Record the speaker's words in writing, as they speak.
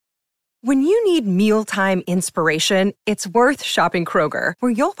When you need mealtime inspiration, it's worth shopping Kroger,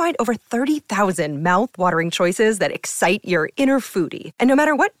 where you'll find over 30,000 mouth-watering choices that excite your inner foodie. And no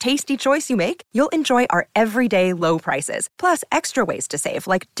matter what tasty choice you make, you'll enjoy our everyday low prices, plus extra ways to save,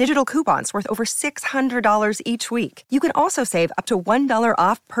 like digital coupons worth over $600 each week. You can also save up to $1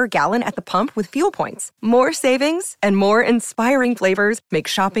 off per gallon at the pump with fuel points. More savings and more inspiring flavors make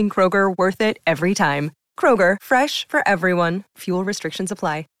shopping Kroger worth it every time. Kroger, fresh for everyone. Fuel restrictions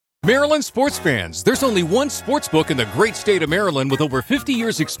apply. Maryland sports fans, there's only one sportsbook in the great state of Maryland with over 50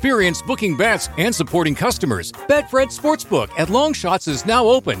 years experience booking bets and supporting customers. Betfred Sportsbook at Longshots is now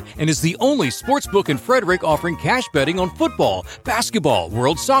open and is the only sportsbook in Frederick offering cash betting on football, basketball,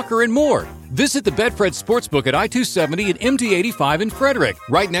 world soccer, and more. Visit the Betfred Sportsbook at I-270 and MD-85 in Frederick,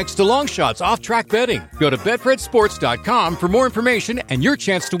 right next to Longshots off-track betting. Go to betfredsports.com for more information and your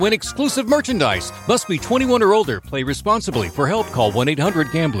chance to win exclusive merchandise. Must be 21 or older. Play responsibly. For help, call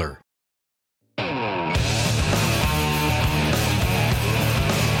 1-800-GAMBLER.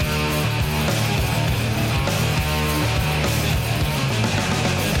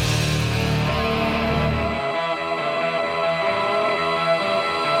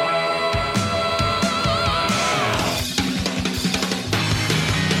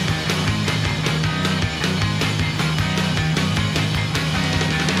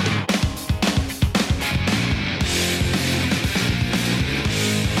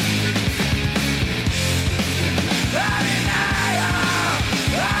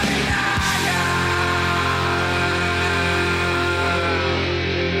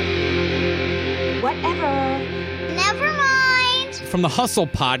 From the Hustle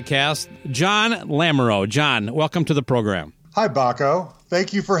podcast, John Lamoreaux. John, welcome to the program. Hi, Baco.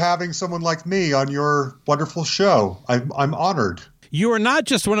 Thank you for having someone like me on your wonderful show. I'm honored. You are not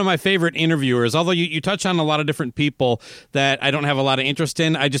just one of my favorite interviewers, although you touch on a lot of different people that I don't have a lot of interest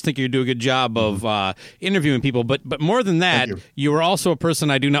in. I just think you do a good job of interviewing people. But more than that, you are also a person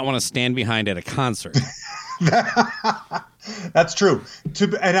I do not want to stand behind at a concert. That's true.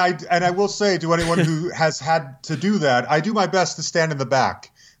 And I will say to anyone who has had to do that, I do my best to stand in the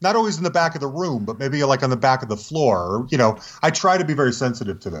back. Not always in the back of the room, but maybe like on the back of the floor. You know, I try to be very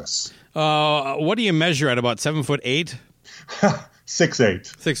sensitive to this. What do you measure at, about 7'8"? 6'8".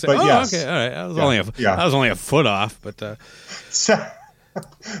 6'8". But oh, yes. Okay, all right. I was only a foot off, but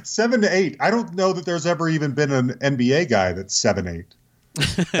 7 to 8. I don't know that there's ever even been an NBA guy that's 7'8".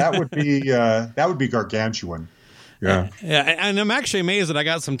 That would be gargantuan. Yeah. And I'm actually amazed that I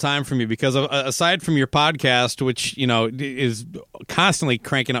got some time from you because aside from your podcast, which, you know, is constantly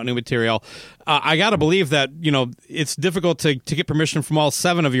cranking out new material, I got to believe that, you know, it's difficult to get permission from all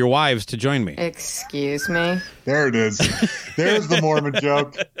 7 of your wives to join me. Excuse me? There it is. There's the Mormon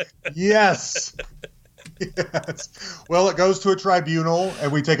joke. Yes. Yes. Well, it goes to a tribunal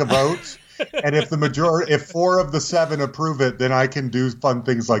and we take a vote. And if 4 of the 7 approve it, then I can do fun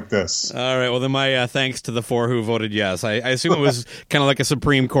things like this. All right. Well, then my thanks to the 4 who voted yes. I assume it was kind of like a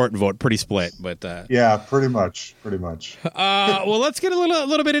Supreme Court vote, pretty split. But yeah, pretty much. Well, let's get a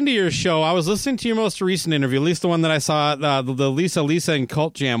little bit into your show. I was listening to your most recent interview, at least the one that I saw, the Lisa and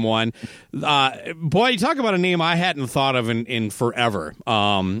Cult Jam one. Boy, you talk about a name I hadn't thought of in forever.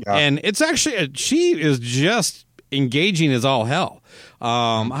 And it's actually she is just engaging as all hell.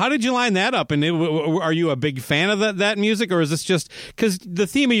 How did you line that up? And are you a big fan of that music, or is this just because the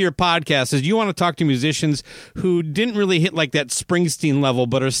theme of your podcast is you want to talk to musicians who didn't really hit like that Springsteen level,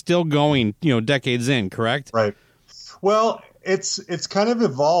 but are still going, you know, decades in, correct? Right. Well, it's kind of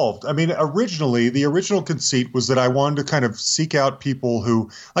evolved. I mean, the original conceit was that I wanted to kind of seek out people who,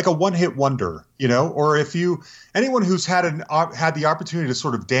 like a one-hit wonder, you know, or anyone who's had the opportunity to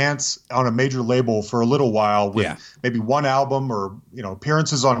sort of dance on a major label for a little while with maybe one album or, you know,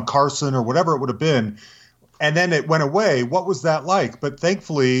 appearances on Carson or whatever it would have been, and then it went away. What was that like? But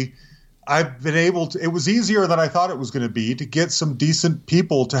thankfully, I've been able to. It was easier than I thought it was going to be to get some decent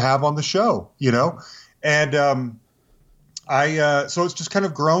people to have on the show, you know, and so it's just kind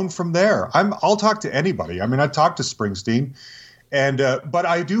of grown from there. I'll talk to anybody. I mean, I talked to Springsteen, but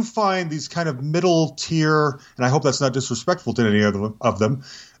I do find these kind of middle tier, and I hope that's not disrespectful to any of them,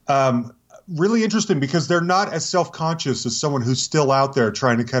 really interesting because they're not as self-conscious as someone who's still out there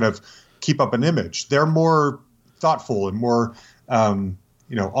trying to kind of keep up an image. They're more thoughtful and more,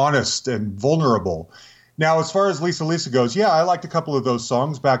 honest and vulnerable. Now, as far as Lisa goes, yeah, I liked a couple of those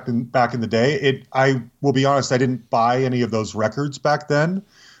songs back in the day. I will be honest, I didn't buy any of those records back then,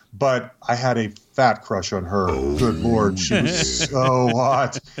 but I had a fat crush on her. Good Lord, she was so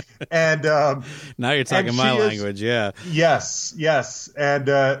hot. And now you're talking my language, yeah. Yes.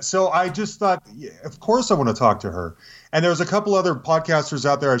 And so I just thought, of course I want to talk to her. And there's a couple other podcasters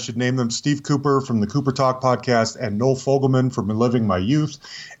out there. I should name them: Steve Cooper from the Cooper Talk podcast and Noel Fogelman from Living My Youth.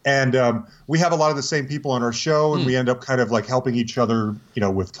 And we have a lot of the same people on our show, and we end up kind of like helping each other,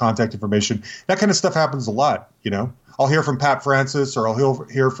 with contact information. That kind of stuff happens a lot, I'll hear from Pat Francis, or I'll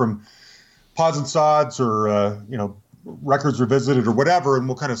hear from Pods and Sods, or, Records Revisited or whatever, and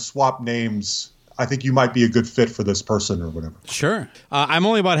we'll kind of swap names. I think you might be a good fit for this person or whatever. Sure. I'm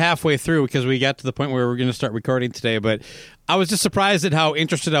only about halfway through because we got to the point where we're going to start recording today, but I was just surprised at how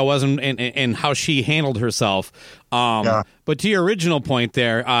interested I was in how she handled herself. But to your original point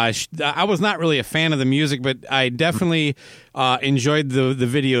there, I was not really a fan of the music, but I definitely enjoyed the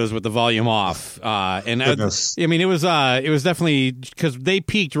videos with the volume off. And it was definitely because they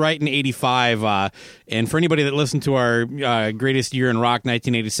peaked right in '85. And for anybody that listened to our Greatest Year in Rock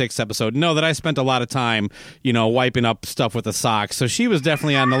 1986 episode, know that I spent a lot of time, wiping up stuff with a sock. So she was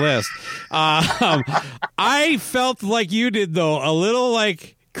definitely on the list. I felt like you did, though, a little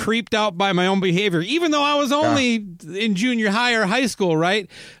like creeped out by my own behavior, even though I was only in junior high or high school, right?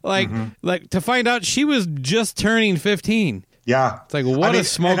 Like to find out she was just turning 15. Yeah. It's like, what a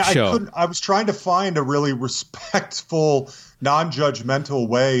smoke show. I was trying to find a really respectful, non-judgmental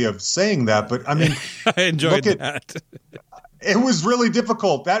way of saying that, but I mean, I enjoyed that. It was really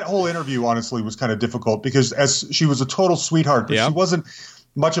difficult. That whole interview, honestly, was kind of difficult because as she was a total sweetheart, but she wasn't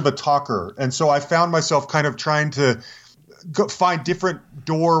much of a talker. And so I found myself kind of trying to find different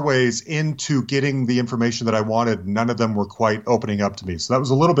doorways into getting the information that I wanted. None of them were quite opening up to me. So that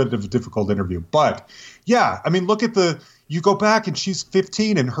was a little bit of a difficult interview. But yeah, I mean, look at you go back and she's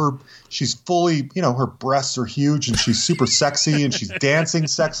 15 and she's fully, her breasts are huge and she's super sexy and she's dancing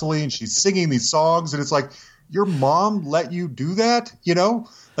sexily and she's singing these songs. And it's like, your mom let you do that?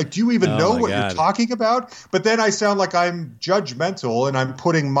 Like, do you even know what you're talking about? But then I sound like I'm judgmental and I'm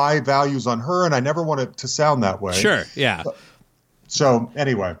putting my values on her, and I never want it to sound that way. Sure, yeah. So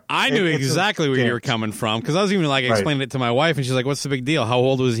anyway, I knew exactly where you were coming from because I was even like explaining it to my wife, and she's like, "What's the big deal? How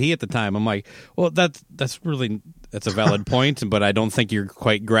old was he at the time?" I'm like, "Well, that's a valid point, but I don't think you're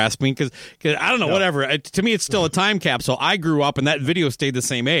quite grasping because I don't know, whatever. To me, it's still a time capsule. I grew up, and that video stayed the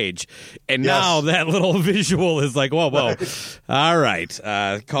same age, and now that little visual is like, whoa, all right,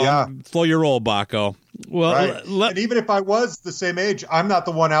 slow your roll, Baco." Well, and even if I was the same age, I'm not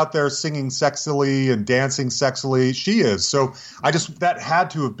the one out there singing sexily and dancing sexily. She is. So that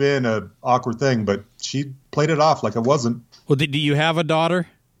had to have been an awkward thing, but she played it off like it wasn't. Well, do you have a daughter?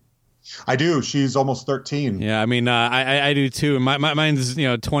 I do. She's almost 13. Yeah, I mean, I do too. Mine's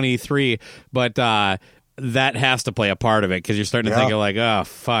 23, but that has to play a part of it because you're starting to think of like, oh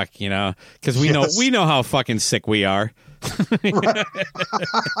fuck, because we know how fucking sick we are.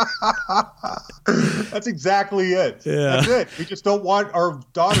 That's exactly it. Yeah. That's it. We just don't want our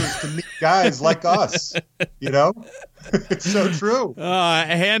daughters to meet guys like us. It's so true.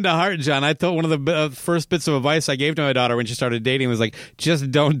 Hand to heart, John. I thought one of the first bits of advice I gave to my daughter when she started dating was like, just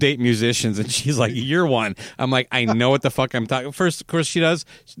don't date musicians. And she's like, you're one. I'm like, I know what the fuck I'm talking. First, of course, she does.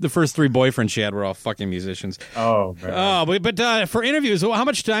 The first 3 boyfriends she had were all fucking musicians. Oh, man. But for interviews, how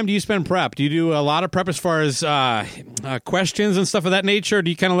much time do you spend prep? Do you do a lot of prep as far as questions and stuff of that nature? Or do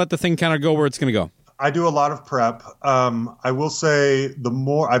you kind of let the thing kind of go where it's going to go? I do a lot of prep. I will say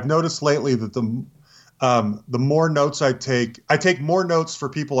I've noticed lately that the more notes I take more notes for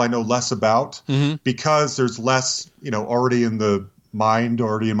people I know less about because there's less, already in the mind,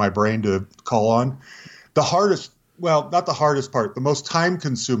 already in my brain to call on. The hardest, not the hardest part, the most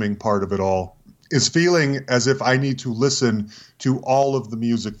time-consuming part of it all is feeling as if I need to listen to all of the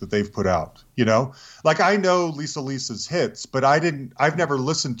music that they've put out, Like I know Lisa's hits, but I've never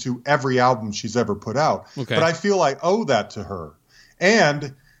listened to every album she's ever put out. Okay. But I feel I owe that to her.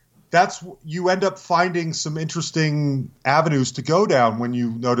 And you end up finding some interesting avenues to go down when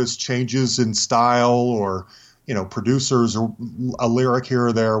you notice changes in style or, producers or a lyric here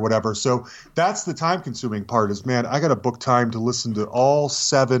or there or whatever. So that's the time consuming part is, man, I got to book time to listen to all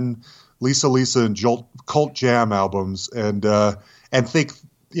 7 Lisa and Cult Jam albums and think,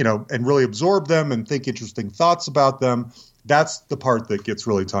 and really absorb them and think interesting thoughts about them. That's the part that gets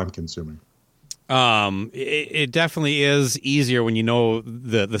really time consuming. It definitely is easier when you know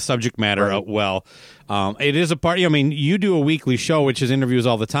the subject matter well. It is a part. You do a weekly show, which is interviews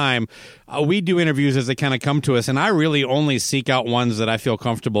all the time. We do interviews as they kind of come to us, and I really only seek out ones that I feel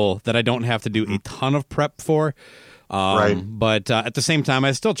comfortable that I don't have to do a ton of prep for. Right. But at the same time,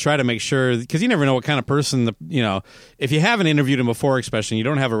 I still try to make sure, because you never know what kind of person, if you haven't interviewed him before, especially, you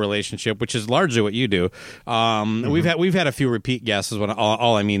don't have a relationship, which is largely what you do. We've had a few repeat guests is what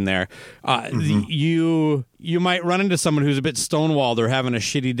all I mean there. You might run into someone who's a bit stonewalled or having a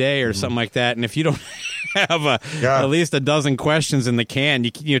shitty day or something like that, and if you don't have at least a dozen questions in the can,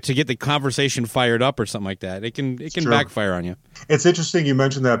 you to get the conversation fired up or something like that, it can backfire on you. It's interesting you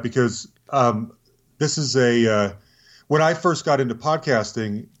mentioned that, because this is when I first got into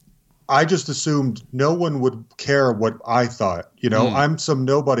podcasting, I just assumed no one would care what I thought. I'm some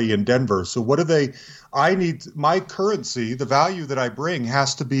nobody in Denver, so I need my currency, the value that I bring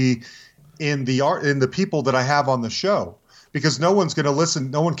has to be in the people that I have on the show, because no one's going to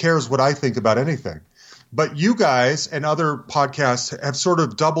listen. No one cares what I think about anything. But you guys and other podcasts have sort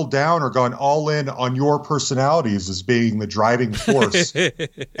of doubled down or gone all in on your personalities as being the driving force.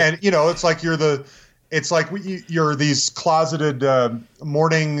 And, it's like you're these closeted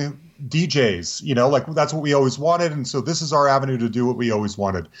morning DJs, like that's what we always wanted. And so this is our avenue to do what we always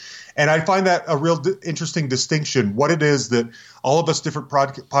wanted. And I find that a real interesting distinction, what it is that all of us different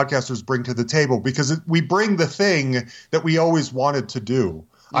podcasters bring to the table, because we bring the thing that we always wanted to do.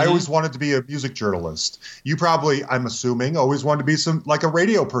 I always wanted to be a music journalist. You probably, I'm assuming, always wanted to be like a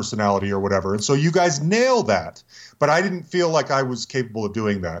radio personality or whatever. And so you guys nail that. But I didn't feel like I was capable of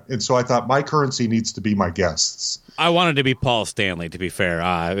doing that. And so I thought my currency needs to be my guests. I wanted to be Paul Stanley, to be fair.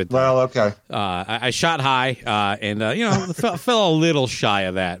 Well, okay. I shot high and fell a little shy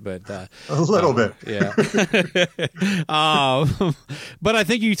of that. But a little bit. Yeah. But I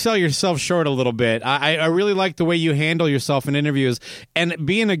think you sell yourself short a little bit. I really like the way you handle yourself in interviews. And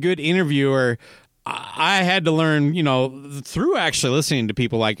being a good interviewer, I had to learn, through actually listening to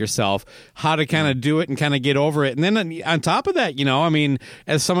people like yourself, how to kind of do it and kind of get over it. And then on top of that,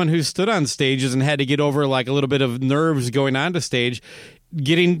 as someone who stood on stages and had to get over like a little bit of nerves going on to stage,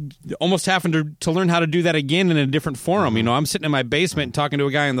 almost having to learn how to do that again in a different forum. I'm sitting in my basement talking to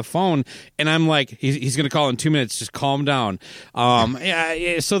a guy on the phone, and I'm like, he's going to call in 2 minutes, just calm down.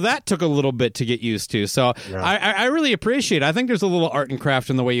 So that took a little bit to get used to. So yeah. I really appreciate it. I think there's a little art and craft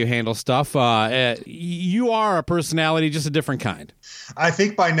in the way you handle stuff. You are a personality, just a different kind. I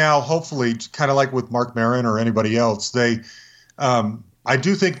think by now, hopefully, kind of like with Mark Maron or anybody else,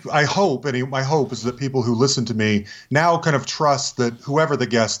 I hope my hope is that people who listen to me now kind of trust that whoever the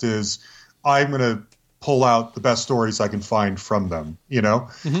guest is, I'm going to pull out the best stories I can find from them,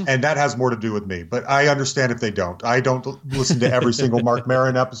 and that has more to do with me. But I understand if they don't. I don't listen to every single Mark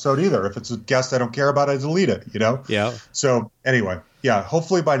Maron episode either. If it's a guest I don't care about, I delete it, Yeah. So anyway, yeah,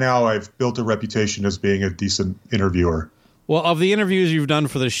 hopefully by now I've built a reputation as being a decent interviewer. Well, of the interviews you've done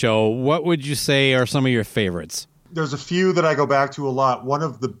for the show, what would you say are some of your favorites? There's a few that I go back to a lot. One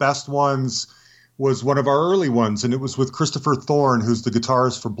of the best ones was one of our early ones, and it was with Christopher Thorne, who's the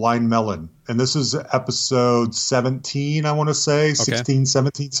guitarist for Blind Melon. And this is episode 17, I want to say, 16,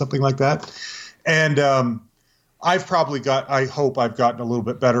 17, something like that. And I hope I've gotten a little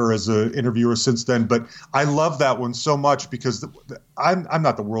bit better as an interviewer since then. But I love that one so much because I'm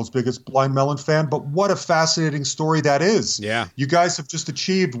not the world's biggest Blind Melon fan, but what a fascinating story that is. Yeah. You guys have just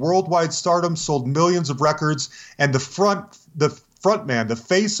achieved worldwide stardom, sold millions of records, and the frontman, the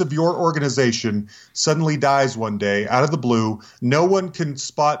face of your organization, suddenly dies one day out of the blue. No one can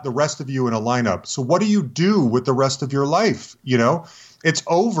spot the rest of you in a lineup. So what do you do with the rest of your life? It's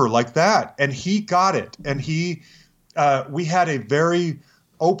over like that. And he got it. And we had a very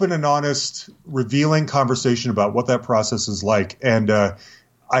open and honest, revealing conversation about what that process is like. And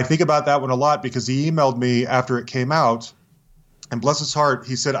I think about that one a lot because he emailed me after it came out. And bless his heart,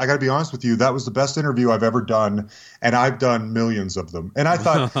 he said, I got to be honest with you, that was the best interview I've ever done. And I've done millions of them. And I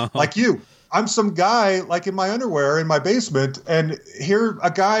thought, like you, I'm some guy like in my underwear in my basement. And here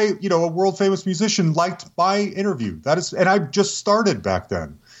a guy, a world famous musician liked my interview. And I just started back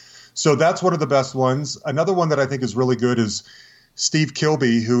then. So that's one of the best ones. Another one that I think is really good is Steve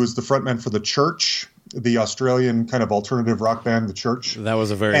Kilbey, who is the frontman for The Church, the Australian kind of alternative rock band, The Church. That was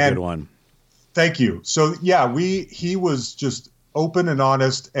a very good one. Thank you. So yeah, he was just open and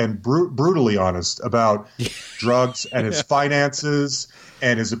honest and brutally honest about drugs and his finances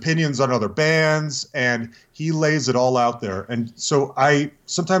and his opinions on other bands, and he lays it all out there. And so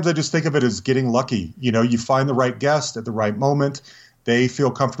sometimes I just think of it as getting lucky. You find the right guest at the right moment. They feel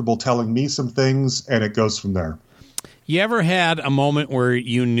comfortable telling me some things, and it goes from there. You ever had a moment where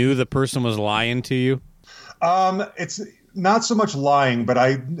you knew the person was lying to you? not so much lying, but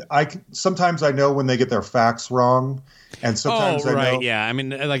I sometimes I know when they get their facts wrong, and sometimes I know. Yeah. I mean,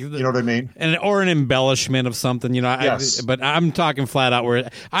 like, you know what I mean, or an embellishment of something, you know. Yes. But I'm talking flat out where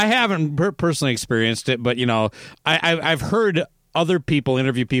I haven't personally experienced it, but you know, I've heard other people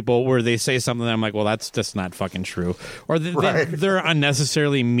interview people where they say something that I'm like, well, that's just not fucking true, or they're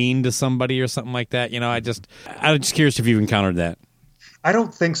unnecessarily mean to somebody or something like that. You know, I'm just curious if you've encountered that. I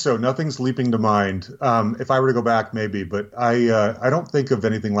don't think so. Nothing's leaping to mind. If I were to go back, maybe, but I don't think of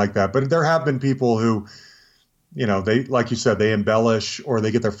anything like that. But there have been people who, you know, they, like you said, they embellish or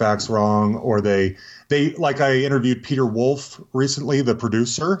they get their facts wrong, or they like, I interviewed Peter Wolf recently, the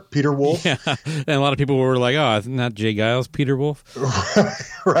producer, Peter Wolf. Yeah, and a lot of people were like, oh, not Jay Giles, Peter Wolf.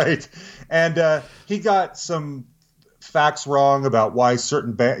 Right. And he got some facts wrong about why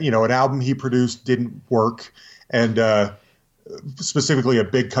certain an album he produced didn't work. And specifically a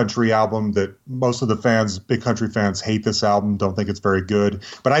Big Country album that most of the fans, Big Country fans, hate this album, don't think it's very good.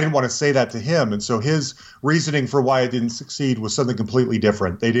 But I didn't want to say that to him. And so his reasoning for why it didn't succeed was something completely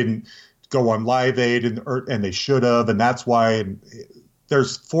different. They didn't go on Live Aid, and they should have. And that's why. And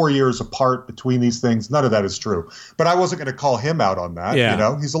there's 4 years apart between these things. None of that is true. But I wasn't going to call him out on that. Yeah. You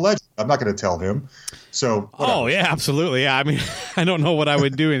know, he's a legend. I'm not going to tell him. So, whatever. Oh yeah, absolutely. Yeah, I mean, I don't know what I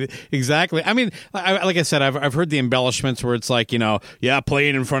would do exactly. I mean, like I said, I've heard the embellishments where it's like, you know,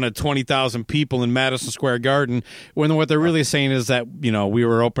 playing in front of 20,000 people in Madison Square Garden, when what they're really saying is that, you know, we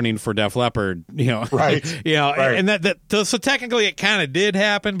were opening for Def Leppard, you know, right? You know, right. And that so technically it kind of did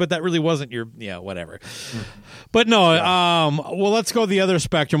happen, but that really wasn't your, whatever. But no, well, let's go the other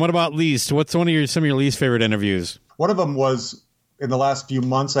spectrum. What about least? What's some of your least favorite interviews? One of them was, in the last few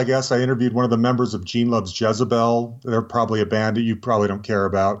months, I guess, I interviewed one of the members of Gene Loves Jezebel. They're probably a band that you probably don't care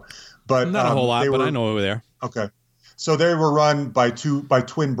about. But not a whole lot, but I know over there. Okay. So they were run by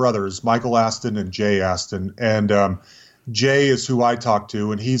twin brothers, Michael Aston and Jay Aston. And Jay is who I talked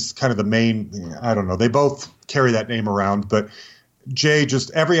to, and he's kind of the main, I don't know, they both carry that name around. But Jay,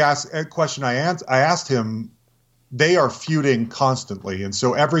 just every question I asked him, they are feuding constantly. And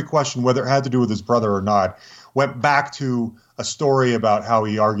so every question, whether it had to do with his brother or not, went back to a story about how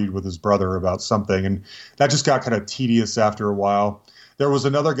he argued with his brother about something. And that just got kind of tedious after a while. There was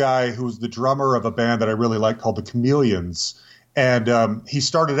another guy who was the drummer of a band that I really like called the Chameleons. And he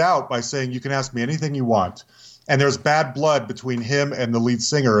started out by saying, you can ask me anything you want. And there's bad blood between him and the lead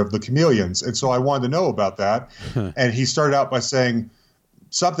singer of the Chameleons. And so I wanted to know about that. And he started out by saying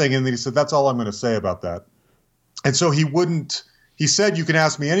something, and then he said, that's all I'm going to say about that. And so he said, you can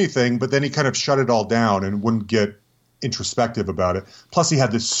ask me anything, but then he kind of shut it all down and wouldn't get introspective about it. Plus, he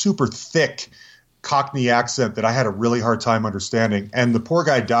had this super thick Cockney accent that I had a really hard time understanding. And the poor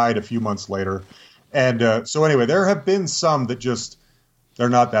guy died a few months later. And so anyway, there have been some that just, they're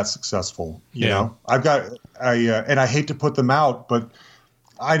not that successful. You know, and I hate to put them out, but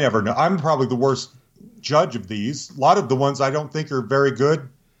I never know. I'm probably the worst judge of these. A lot of the ones I don't think are very good,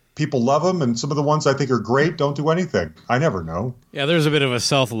 people love them, and some of the ones I think are great don't do anything. I never know. Yeah, there's a bit of a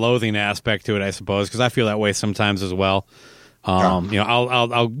self-loathing aspect to it, I suppose, because I feel that way sometimes as well. You know,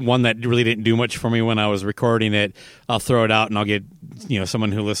 I'll one that really didn't do much for me when I was recording it, I'll throw it out and I'll get,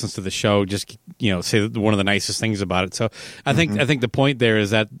 someone who listens to the show just, say one of the nicest things about it. So I think the point there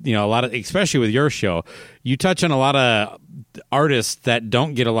is that, a lot of, especially with your show, you touch on a lot of artists that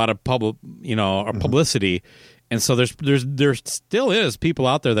don't get a lot of or publicity. And so there still is people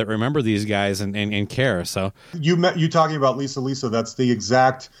out there that remember these guys and care. So you talking about Lisa, that's the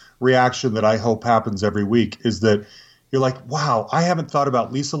exact reaction that I hope happens every week, is that you're like, wow, I haven't thought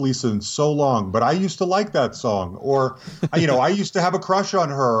about Lisa in so long, but I used to like that song, or I used to have a crush on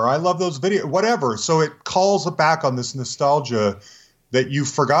her, or I love those videos, whatever. So it calls back on this nostalgia that you've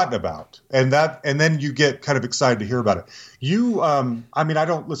forgotten about, and then you get kind of excited to hear about it. I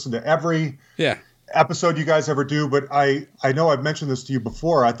don't listen to every episode you guys ever do, but I know I've mentioned this to you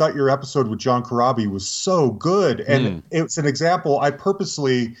before. I thought your episode with John Corabi was so good, and it's an example. I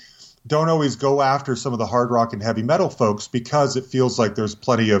purposely don't always go after some of the hard rock and heavy metal folks, because it feels like there's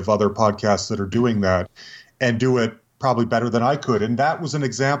plenty of other podcasts that are doing that and do it probably better than I could. And that was an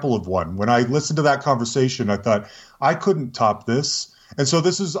example of one. When I listened to that conversation, I thought, I couldn't top this. And so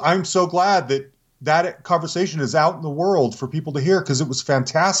I'm so glad that conversation is out in the world for people to hear, because it was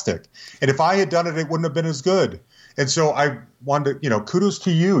fantastic. And if I had done it, it wouldn't have been as good. And so I wanted to, kudos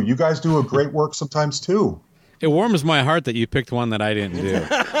to you. You guys do a great work sometimes too. It warms my heart that you picked one that I didn't do.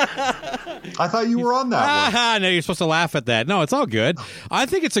 I thought you were on that one. No, you're supposed to laugh at that. No, it's all good. I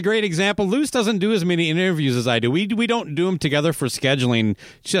think it's a great example. Luce doesn't do as many interviews as I do. We don't do them together for scheduling.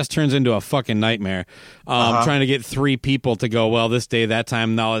 It just turns into a fucking nightmare. Trying to get 3 people to go, well, this day, that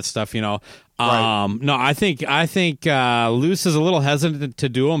time, and all that stuff, No, I think Luce is a little hesitant to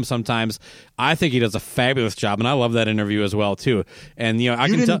do them sometimes. I think he does a fabulous job, and I love that interview as well too. And you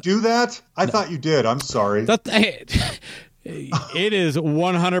didn't do that? I thought you did. I'm sorry. It is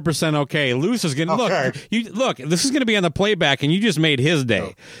 100% okay. Luce is gonna look. This is gonna be on the playback, and you just made his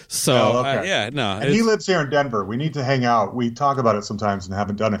day. So And he lives here in Denver. We need to hang out. We talk about it sometimes and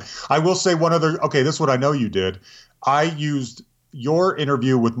haven't done it. I will say one other. Okay, this is what I know you did. I used your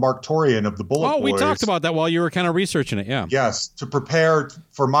interview with Mark Torian of the Bullet Boys. Oh, we talked about that while you were kind of researching it. Yeah. Yes, to prepare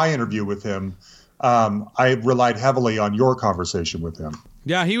for my interview with him, I relied heavily on your conversation with him.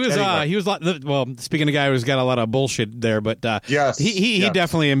 Yeah, he was. Anyway. He was. Well, speaking of a guy who's got a lot of bullshit there, but yes, he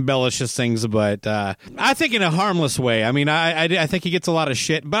definitely embellishes things. But I think in a harmless way. I mean, I think he gets a lot of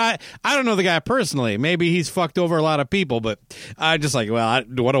shit, but I don't know the guy personally. Maybe he's fucked over a lot of people, but I just like, well,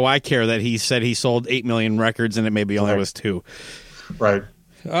 what do I care that he said he sold 8 million records and it maybe only was 2. Right.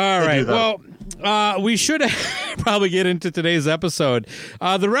 All right. Well, we should probably get into today's episode.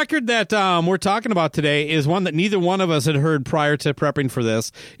 The record that we're talking about today is one that neither one of us had heard prior to prepping for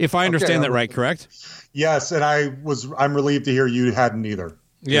this, if I understand that right, correct? Yes, and I'm relieved to hear you hadn't either.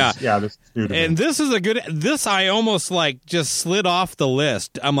 Yeah. Yeah, this is new to me. This is this I almost like just slid off the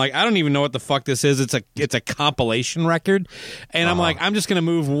list. I'm like, I don't even know what the fuck this is. It's a compilation record. And I'm like, I'm just going to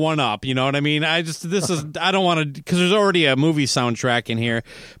move one up. You know what I mean? I don't want to, because there's already a movie soundtrack in here.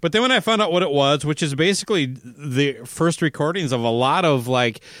 But then when I found out what it was, which is basically the first recordings of a lot of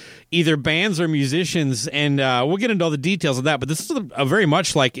like, either bands or musicians, and we'll get into all the details of that, but this is a very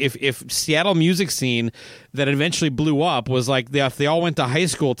much like if Seattle music scene that eventually blew up was like if they all went to high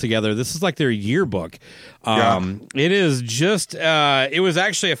school together, this is like their yearbook. It is just it was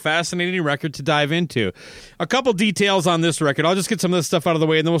actually a fascinating record to dive into. A couple details on this record. I'll just get some of this stuff out of the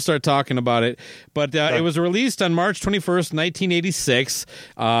way and then we'll start talking about it. But it was released on March 21st, 1986.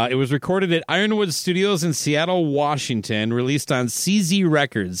 It was recorded at Ironwood Studios in Seattle, Washington, released on CZ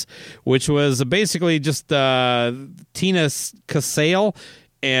Records, which was basically just Tina Casale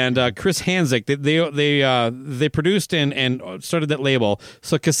and Chris Hanzik. They produced and started that label.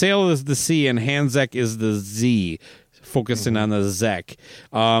 So Casale is the C and Hanzik is the Z, focusing on the Zek.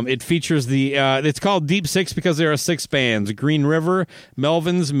 It features it's called Deep Six because there are 6 bands: Green River,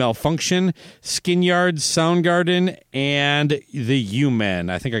 Melvins, Malfunction, Skinyard, Soundgarden, and the U-Men.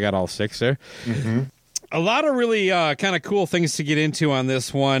 I think I got all 6 there. Mm-hmm. A lot of really kind of cool things to get into on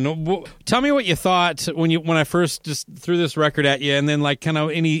this one. Tell me what you thought when I first just threw this record at you, and then like kind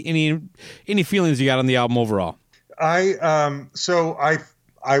of any feelings you got on the album overall. I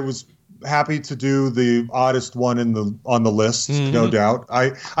was happy to do the oddest one on the list, no doubt.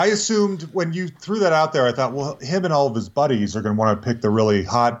 I assumed when you threw that out there, I thought, well, him and all of his buddies are going to want to pick the really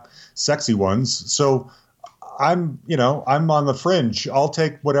hot, sexy ones. So I'm on the fringe. I'll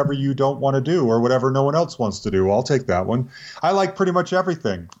take whatever you don't want to do or whatever no one else wants to do. I'll take that one. I like pretty much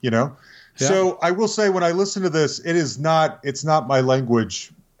everything, Yeah. So I will say when I listen to this, it's not my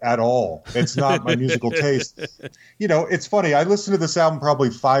language at all. It's not my musical taste. It's funny. I listened to this album probably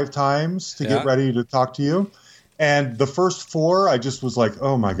 5 times to get ready to talk to you. And the first 4, I just was like,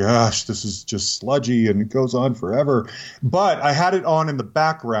 oh my gosh, this is just sludgy and it goes on forever. But I had it on in the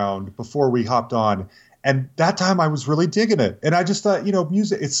background before we hopped on. And that time I was really digging it. And I just thought,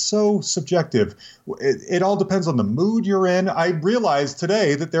 music, it's so subjective. It all depends on the mood you're in. I realized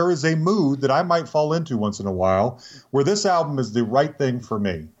today that there is a mood that I might fall into once in a while where this album is the right thing for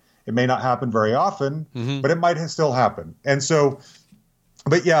me. It may not happen very often, but it might still happen. And so,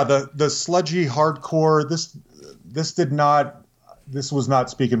 but yeah, the sludgy hardcore, this was not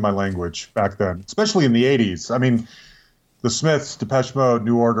speaking my language back then, especially in the 80s. I mean, the Smiths, Depeche Mode,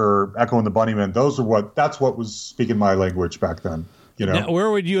 New Order, Echo and the Bunnymen, that's what was speaking my language back then. Now,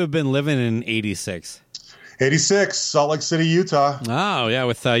 where would you have been living in 86? 86, Salt Lake City, Utah. Oh, yeah,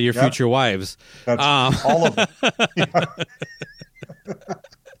 with your future wives. That's all of them.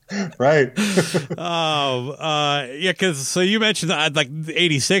 Right. Because so you mentioned that like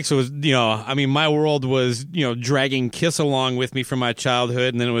 86 was, my world was, dragging Kiss along with me from my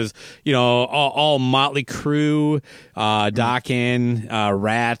childhood, and then it was, all Motley Crue, Dokken,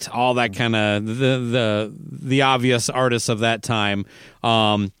 Rat, all that kind of the obvious artists of that time.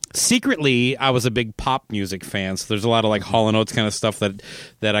 Secretly, I was a big pop music fan, so there's a lot of like Hall & Oates kind of stuff that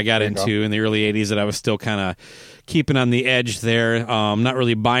I got into in the early 80s that I was still kind of keeping on the edge there. Not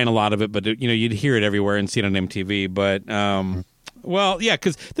really buying a lot of it, but you'd hear it everywhere and see it on MTV. But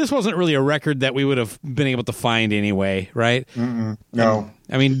because this wasn't really a record that we would have been able to find anyway, right? No.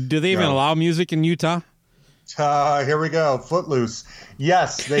 Do they even allow music in Utah? Here we go. Footloose.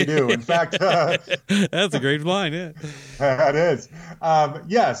 Yes, they do. In fact, that's a great line. Yeah, that is.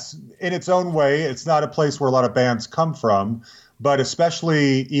 Yes, in its own way, it's not a place where a lot of bands come from, but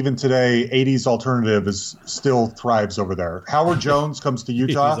especially even today, 80s alternative still thrives over there. Howard Jones comes to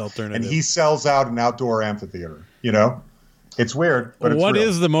Utah, and he sells out an outdoor amphitheater. You know, it's weird, but it's What real.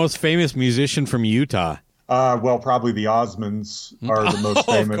 is the most famous musician from Utah? Well, probably the Osmonds are the most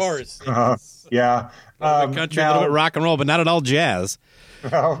famous. Of course. Yes. Yeah. Country, a little bit rock and roll, but not at all jazz.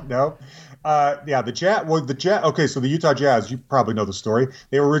 No. Yeah, the jazz. Well, the jazz. Okay, so the Utah Jazz. You probably know the story.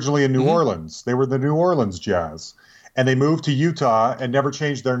 They were originally in New Orleans. They were the New Orleans Jazz, and they moved to Utah and never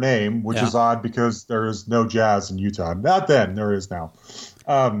changed their name, which is odd because there is no jazz in Utah. Not then. There is now.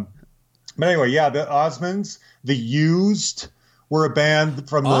 But anyway, yeah, the Osmonds, the Used were a band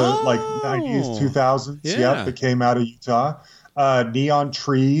from the 90s, 2000s. Yeah. That came out of Utah. Neon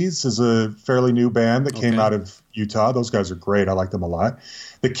Trees is a fairly new band that came out of Utah. Those guys are great. I like them a lot.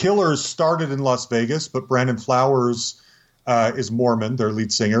 The Killers started in Las Vegas, but Brandon Flowers is Mormon, their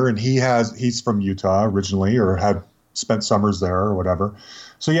lead singer, and he's from Utah originally, or had spent summers there or whatever.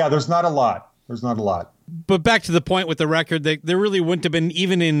 So yeah, there's not a lot. But back to the point with the record, there really wouldn't have been,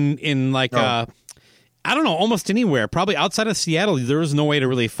 even in like I don't know, almost anywhere, probably outside of Seattle, there was no way to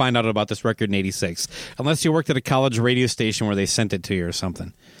really find out about this record in '86, unless you worked at a college radio station where they sent it to you or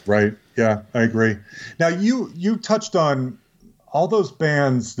something. Right. Yeah, I agree. Now, you touched on all those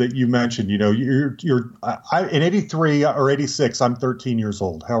bands that you mentioned. You know, you're in '83 or '86. I'm 13 years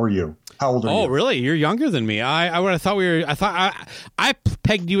old. How are you? How old are you? Oh, really? You're younger than me. I would have thought I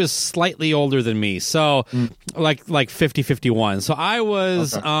pegged you as slightly older than me. So like 50, 51. So I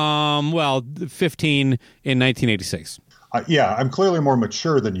was 15 in 1986. Yeah, I'm clearly more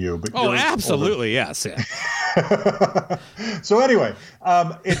mature than you. But absolutely, yes. Yeah. So anyway,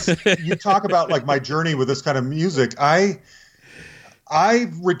 you talk about like my journey with this kind of music. I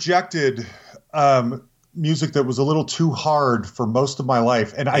rejected music that was a little too hard for most of my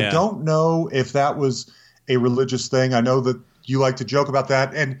life, and I don't know if that was a religious thing. I know that you like to joke about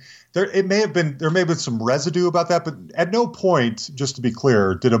that, and there may have been some residue about that, but at no point, just to be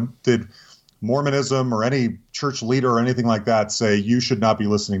clear, did Mormonism or any church leader or anything like that say you should not be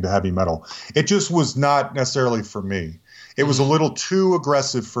listening to heavy metal. It just was not necessarily for me. It was a little too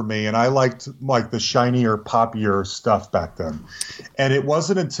aggressive for me, and I liked like the shinier, poppier stuff back then. And it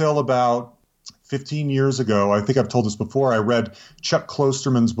wasn't until about 15 years ago, I think I've told this before, I read Chuck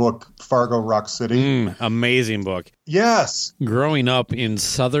Klosterman's book, Fargo Rock City. Amazing book. Yes. Growing up in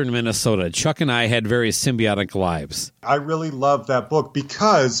southern Minnesota, Chuck and I had very symbiotic lives. I really loved that book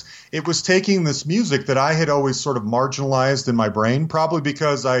because it was taking this music that I had always sort of marginalized in my brain, probably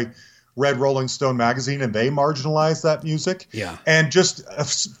because I read Rolling Stone magazine and they marginalized that music. Yeah. And just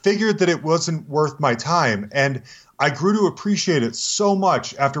figured that it wasn't worth my time. And I grew to appreciate it so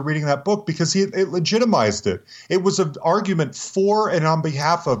much after reading that book because it legitimized it. It was an argument for and on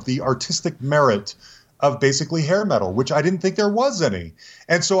behalf of the artistic merit of basically hair metal, which I didn't think there was any.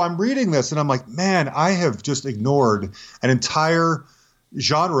 And so I'm reading this and I'm like, man, I have just ignored an entire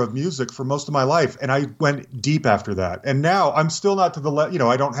genre of music for most of my life. And I went deep after that. And now I'm still not to the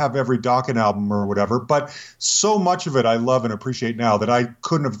I don't have every Dawkins album or whatever, but so much of it I love and appreciate now that I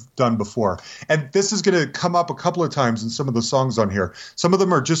couldn't have done before. And this is going to come up a couple of times in some of the songs on here. Some of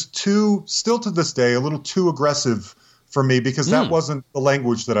them are just still to this day, a little too aggressive for me because that wasn't the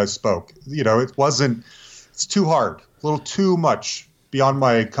language that I spoke. It's too hard, a little too much beyond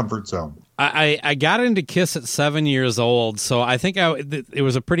my comfort zone. I got into Kiss at 7 years old, so I think it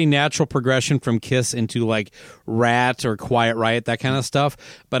was a pretty natural progression from Kiss into like Rat or Quiet Riot, that kind of stuff.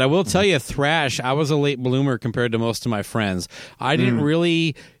 But I will tell you, thrash, I was a late bloomer compared to most of my friends. I didn't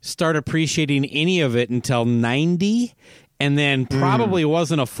really start appreciating any of it until 90. And then probably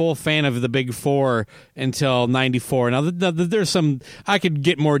wasn't a full fan of the Big Four until 94. Now, there's some, I could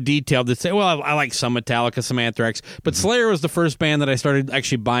get more detailed to say, well, I like some Metallica, some Anthrax, but Slayer was the first band that I started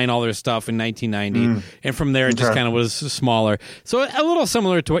actually buying all their stuff in 1990. And from there, it just kind of was smaller. So a little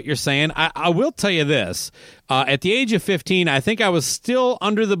similar to what you're saying. I will tell you this. At the age of 15, I think I was still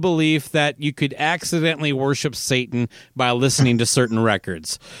under the belief that you could accidentally worship Satan by listening to certain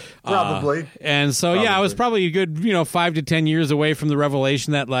records. Probably. And so, I was probably a good, 5 to 10 years away from the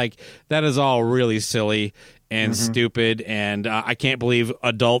revelation that, like, that is all really silly and stupid, and I can't believe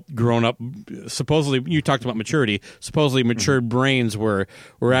adult, grown-up, supposedly, you talked about maturity, supposedly matured brains were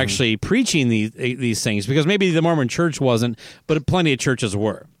actually preaching these things, because maybe the Mormon church wasn't, but plenty of churches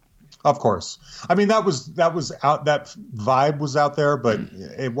were. Of course. I mean, that was out. That vibe was out there, but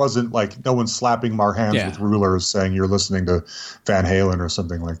it wasn't like no one's slapping our hands with rulers saying you're listening to Van Halen or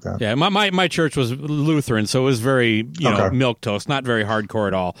something like that. Yeah, my church was Lutheran, so it was very milquetoast, not very hardcore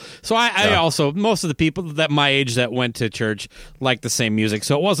at all. So I also, most of the people that my age that went to church liked the same music,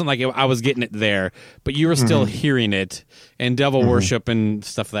 so it wasn't like I was getting it there, but you were still hearing it, and devil worship and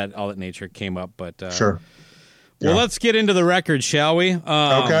stuff all that nature came up. But sure. Well, let's get into the record, shall we?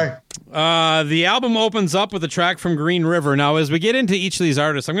 Okay. The album opens up with a track from Green River. Now, as we get into each of these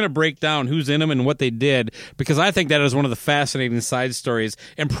artists, I'm going to break down who's in them and what they did, because I think that is one of the fascinating side stories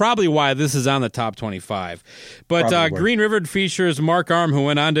and probably why this is on the top 25. But Green River features Mark Arm, who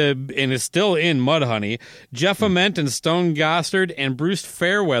went on to and is still in Mudhoney, Jeff Ament and Stone Gossard, and Bruce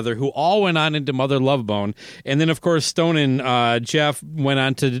Fairweather, who all went on into Mother Love Bone. And then, of course, Stone and Jeff went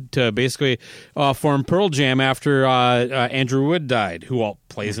on to basically form Pearl Jam after Andrew Wood died, who all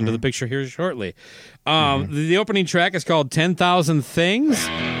plays into the picture here shortly. The opening track is called 10,000 Things.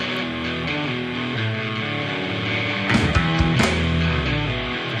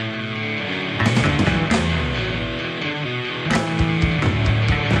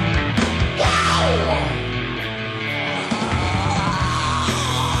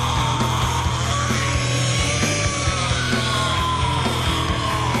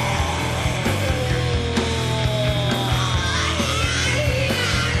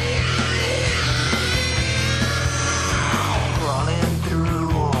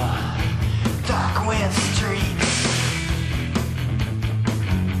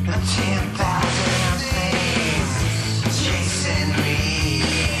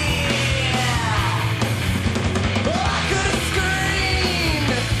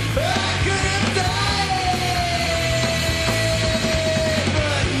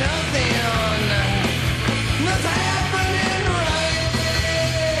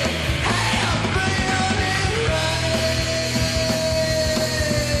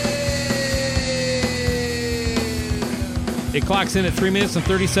 It clocks in at 3 minutes and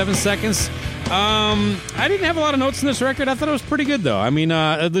 37 seconds. I didn't have a lot of notes in this record. I thought it was pretty good, though. I mean,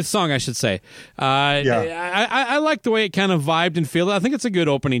 this song, I should say. I like the way it kind of vibed and feel. I think it's a good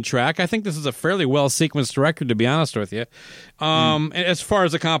opening track. I think this is a fairly well-sequenced record, to be honest with you. As far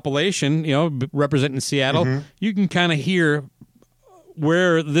as a compilation, representing Seattle, you can kind of hear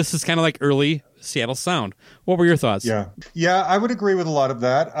where this is kind of like early Seattle sound. What were your thoughts? Yeah, I would agree with a lot of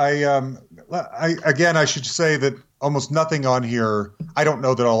that. I should say that almost nothing on here. I don't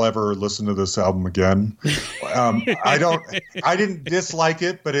know that I'll ever listen to this album again. I didn't dislike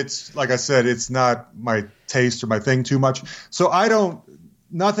it, but it's like I said, it's not my taste or my thing too much. So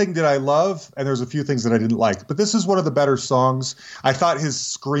nothing did I love, and there's a few things that I didn't like. But this is one of the better songs. I thought his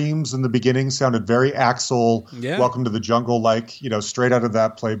screams in the beginning sounded very Axl, Welcome to the Jungle, like, straight out of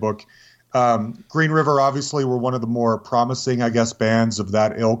that playbook. Green River obviously were one of the more promising, I guess, bands of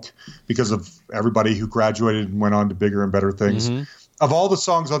that ilk because of everybody who graduated and went on to bigger and better things. Of all the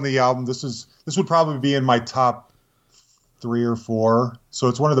songs on the album, this would probably be in my top 3 or 4. So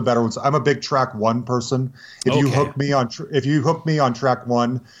it's one of the better ones. I'm a big track 1 person. If you hook me on track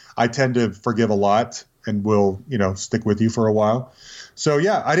 1, I tend to forgive a lot and will, stick with you for a while. So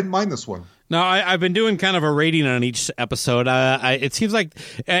yeah, I didn't mind this one. Now, I've been doing kind of a rating on each episode. It seems like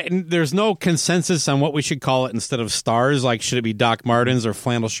there's no consensus on what we should call it instead of stars. Like, should it be Doc Martens or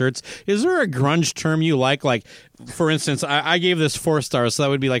flannel shirts? Is there a grunge term you like? Like, for instance, I gave this 4 stars, so that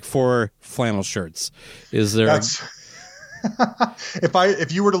would be like 4 flannel shirts. Is there?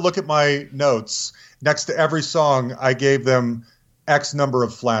 If you were to look at my notes, next to every song, I gave them X number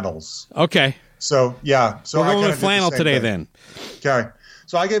of flannels. Okay. So yeah. So we're going with flannel today then. Okay.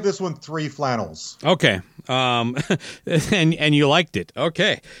 So I gave this one 3 flannels. Okay. And you liked it.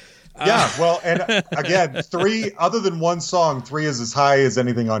 Okay. Yeah, well, and again, 3, other than one song, 3 is as high as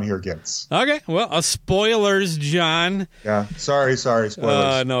anything on here gets. Okay, well, spoilers, John. Yeah, sorry,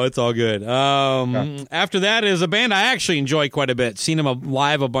 spoilers. No, it's all good. After that is a band I actually enjoy quite a bit. Seen them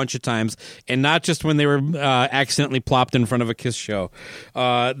live a bunch of times, and not just when they were accidentally plopped in front of a Kiss show.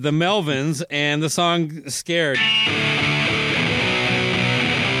 The Melvins and the song Scared.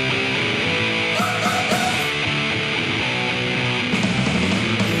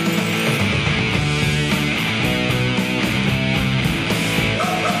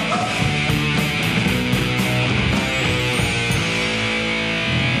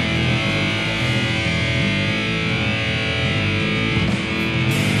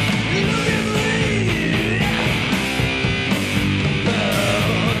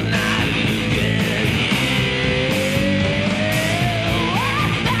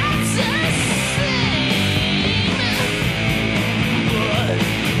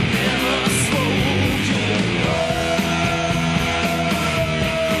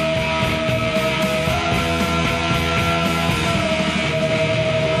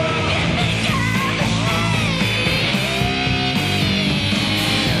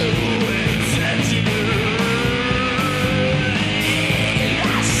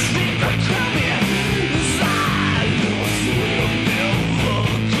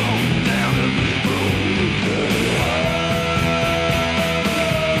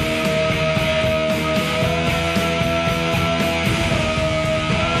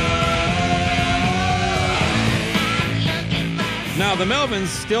 the Melvins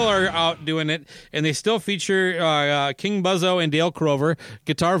still are out doing it, and they still feature King Buzzo and Dale Crover,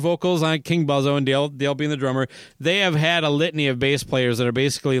 guitar vocals on King Buzzo and Dale being the drummer. They have had a litany of bass players that are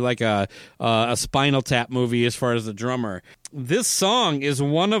basically like a Spinal Tap movie as far as the drummer. This song is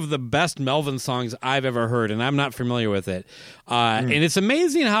one of the best Melvin songs I've ever heard, and I'm not familiar with it. And it's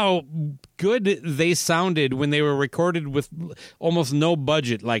amazing how good they sounded when they were recorded with almost no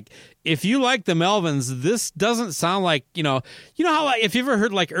budget. Like, if you like the Melvins, this doesn't sound like, you know how, like, if you ever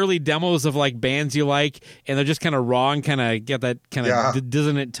heard like early demos of like bands you like, and they're just kind of raw and kind of get that kind of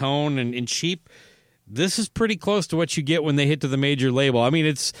dissonant tone and cheap. This is pretty close to what you get when they hit to the major label. I mean,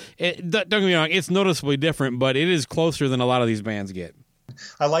 don't get me wrong, it's noticeably different, but it is closer than a lot of these bands get.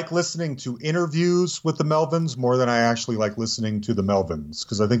 I like listening to interviews with the Melvins more than I actually like listening to the Melvins,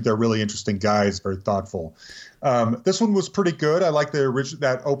 because I think they're really interesting guys, very thoughtful. This one was pretty good. I like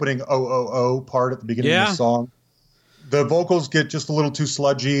that opening "oh part at the beginning of the song. The vocals get just a little too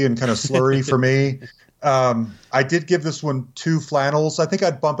sludgy and kind of slurry for me. I did give this one 2 flannels. I think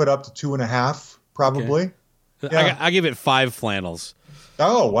I'd bump it up to 2.5. Probably. Okay. Yeah. I give it 5 flannels.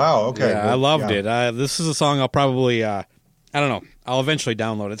 Oh, wow. Okay. Yeah, I loved it. This is a song I'll probably, I don't know, I'll eventually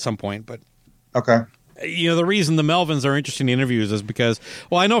download at some point. But okay. The reason the Melvins are interesting interviews is because,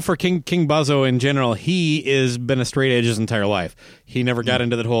 well, I know for King Buzzo in general, he has been a straight edge his entire life. He never got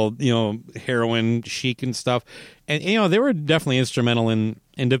into that whole, heroin chic and stuff. And, they were definitely instrumental in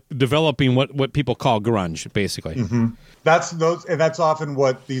developing what people call grunge, basically. Mm-hmm. That's often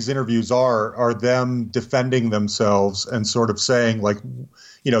what these interviews are them defending themselves and sort of saying, like,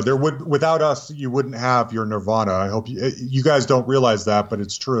 without us, you wouldn't have your Nirvana. I hope you guys don't realize that, but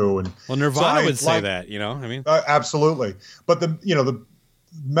it's true. And well, Nirvana would say that, I mean, absolutely. But the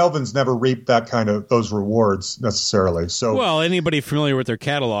Melvins never reaped those rewards necessarily. So, well, anybody familiar with their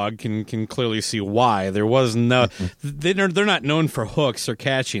catalog can clearly see why. There was no, they're not known for hooks or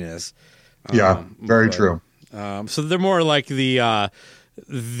catchiness. Very true. So they're more like the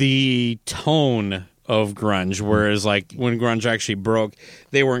tone of grunge, whereas like when grunge actually broke,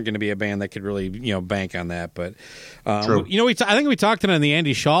 they weren't going to be a band that could really bank on that. But true. I think we talked in the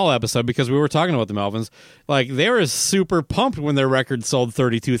Andy Shaw episode, because we were talking about the Melvins. Like, they were super pumped when their record sold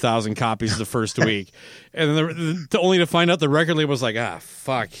 32,000 copies the first week, and only to find out the record label was like,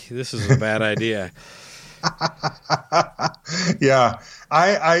 fuck, this is a bad idea. Yeah,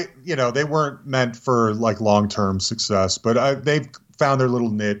 I they weren't meant for like long-term success, but they've found their little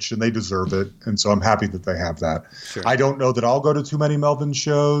niche and they deserve it, and so I'm happy that they have that. Sure. I don't know that I'll go to too many Melvin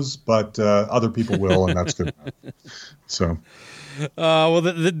shows, but other people will, and that's good. So. Well,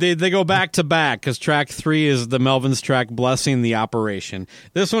 they go back to back, because track 3 is the Melvins track "Blessing the Operation."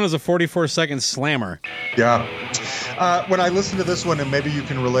 This one is a 44-second slammer. Yeah. When I listen to this one, and maybe you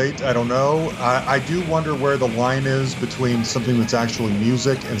can relate, I don't know, I do wonder where the line is between something that's actually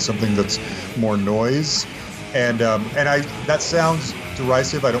music and something that's more noise. And that sounds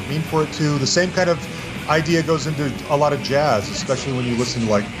derisive. I don't mean for it to. The same kind of idea goes into a lot of jazz, especially when you listen to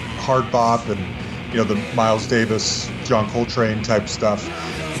like hard bop and the Miles Davis, John Coltrane type stuff.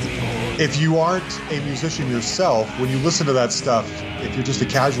 If you aren't a musician yourself, when you listen to that stuff, if you're just a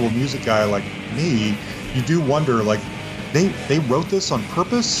casual music guy like me, you do wonder, like, they wrote this on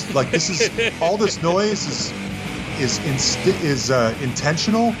purpose? Like, this is all this noise is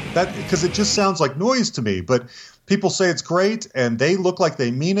intentional? That, because it just sounds like noise to me. But people say it's great, and they look like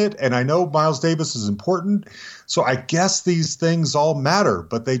they mean it. And I know Miles Davis is important, so I guess these things all matter,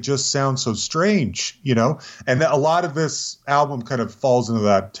 but they just sound so strange, And a lot of this album kind of falls into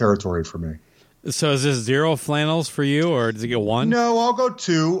that territory for me. So is this 0 flannels for you, or does it get 1? No, I'll go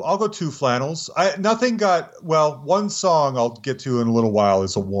 2. I'll go 2 flannels. One song I'll get to in a little while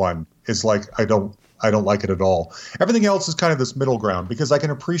is a 1. It's like I don't like it at all. Everything else is kind of this middle ground, because I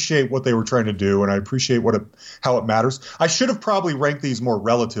can appreciate what they were trying to do, and I appreciate how it matters. I should have probably ranked these more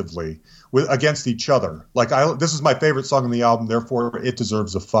relatively against each other. Like, this is my favorite song on the album, therefore it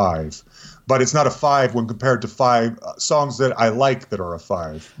deserves a 5. But it's not a 5 when compared to 5 songs that I like that are a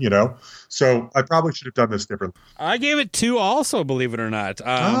 5, So I probably should have done this differently. I gave it 2 also, believe it or not.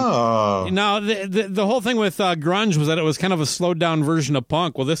 Now, the whole thing with grunge was that it was kind of a slowed down version of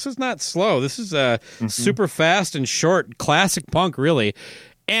punk. Well, this is not slow. This is super fast and short, classic punk, really.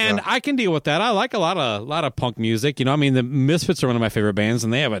 And I can deal with that. I like a lot of punk music. The Misfits are one of my favorite bands,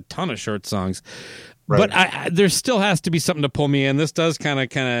 and they have a ton of short songs. Right. But there still has to be something to pull me in. This does kind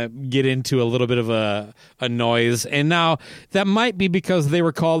of get into a little bit of a noise. And now that might be because they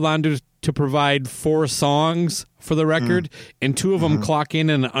were called on to provide 4 songs for the record, and 2 of them clock in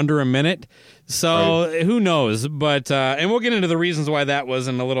under a minute. So who knows? But and we'll get into the reasons why that was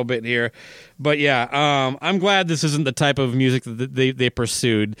in a little bit here. But yeah, I'm glad this isn't the type of music that they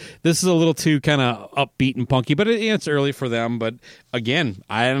pursued. This is a little too kind of upbeat and punky, but it's early for them. But again,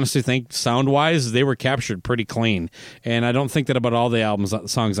 I honestly think sound-wise, they were captured pretty clean. And I don't think that about all the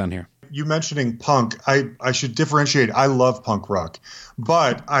songs on here. You mentioning punk, I should differentiate. I love punk rock,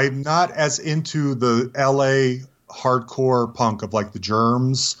 but I'm not as into the LA hardcore punk of like the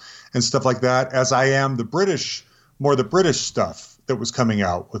Germs and stuff like that as I am the British stuff that was coming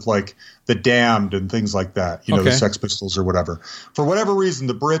out with like the Damned and things like that, the Sex Pistols or whatever. For whatever reason,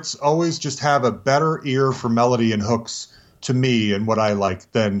 the Brits always just have a better ear for melody and hooks to me and what I like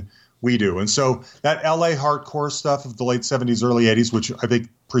than we do. And so that LA hardcore stuff of the late 70s, early 80s, which I think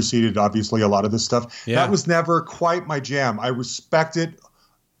preceded obviously a lot of this stuff, that was never quite my jam. I respect it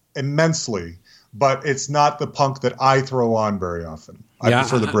immensely, but it's not the punk that I throw on very often. I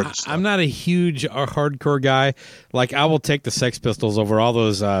prefer the British stuff. I'm not a huge hardcore guy. Like, I will take the Sex Pistols over all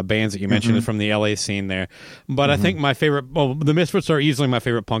those bands that you mentioned from the LA scene there. But I think my favorite, the Misfits are easily my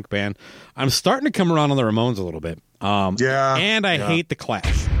favorite punk band. I'm starting to come around on the Ramones a little bit. And I hate the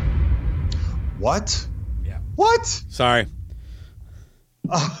Clash. What? Yeah. What? Sorry.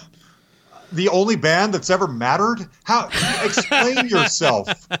 The only band that's ever mattered? How? Explain yourself.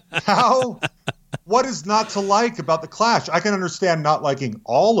 How? What is not to like about the Clash? I can understand not liking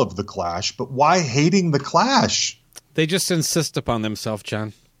all of the Clash, but why hating the Clash? They just insist upon themselves,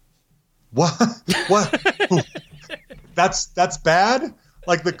 John. What? That's bad?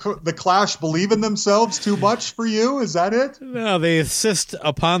 Like the Clash believe in themselves too much for you? Is that it? No, they insist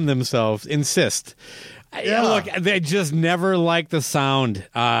upon themselves. Insist. Yeah. Look, they just never like the sound.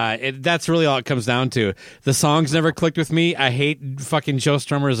 That's really all it comes down to. The songs never clicked with me. I hate fucking Joe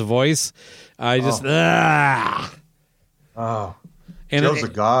Strummer's voice. I just... Oh. And Joe's a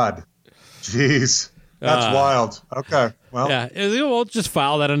god. Jeez. That's wild. Okay. Well, yeah. We'll just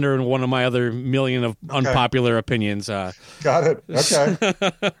file that under one of my other million of unpopular opinions. Got it. Okay.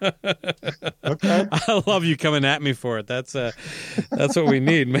 Okay. I love you coming at me for it. That's what we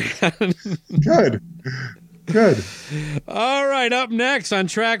need, man. Good. All right, up next on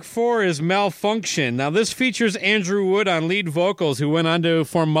track 4 is Malfunction. Now, this features Andrew Wood on lead vocals, who went on to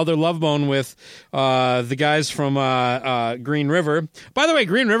form Mother Love Bone with the guys from Green River. By the way,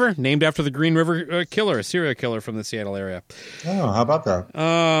 Green River, named after the Green River killer, a serial killer from the Seattle area. Oh, how about that?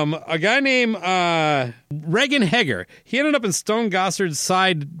 A guy named Regan Heger. He ended up in Stone Gossard's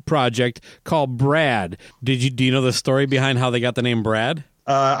side project called Brad. Do you know the story behind how they got the name Brad?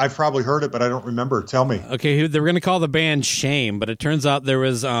 I've probably heard it, but I don't remember. Tell me. Okay, they were going to call the band Shame, but it turns out there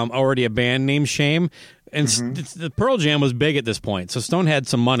was already a band named Shame, and the Pearl Jam was big at this point, so Stone had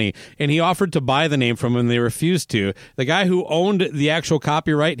some money, and he offered to buy the name from him, and they refused to. The guy who owned the actual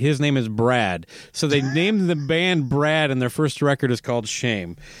copyright, his name is Brad, so they named the band Brad, and their first record is called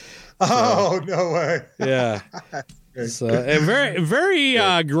Shame. Oh, no way. Yeah. So, a very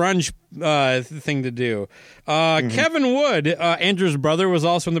grunge thing to do. Kevin Wood, Andrew's brother, was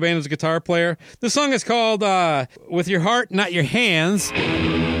also in the band as a guitar player. The song is called With Your Heart, Not Your Hands.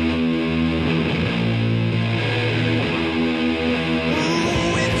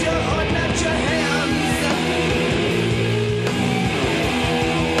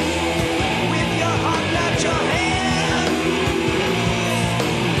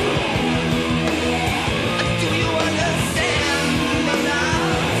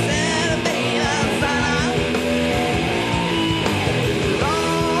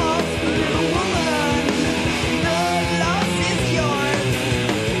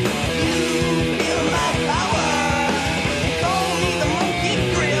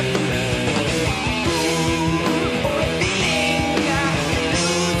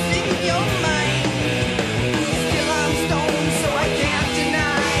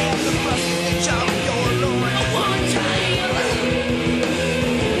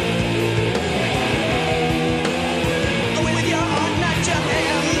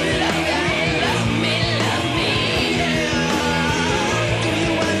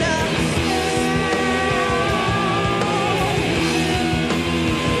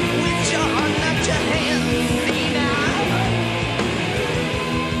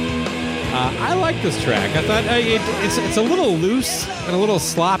 This track, I thought it's a little loose and a little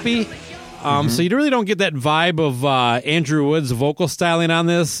sloppy, so you really don't get that vibe of Andrew Wood's vocal styling on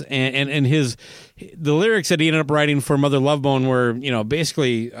this, and the lyrics that he ended up writing for Mother Love Bone were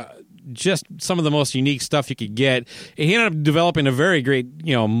basically just some of the most unique stuff you could get. And he ended up developing a very great,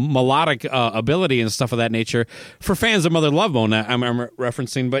 melodic ability and stuff of that nature for fans of Mother Love Bone that I'm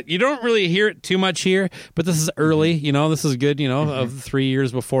referencing. But you don't really hear it too much here. But this is early, this is good, of 3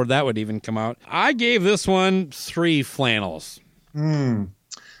 years before that would even come out. I gave this one 3 flannels.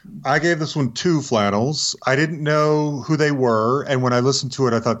 I gave this one 2 flannels. I didn't know who they were, and when I listened to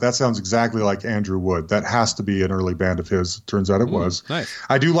it, I thought that sounds exactly like Andrew Wood. That has to be an early band of his. Turns out it was. Nice.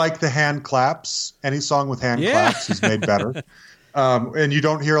 I do like the hand claps. Any song with hand claps is made better. And you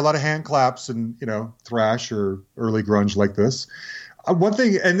don't hear a lot of hand claps in thrash or early grunge like this. One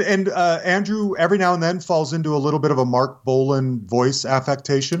thing, and Andrew every now and then falls into a little bit of a Mark Bolan voice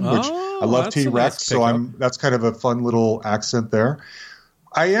affectation, which I love T-Rex, that's kind of a fun little accent there.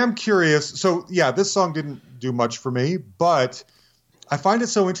 I am curious. So, this song didn't do much for me, but I find it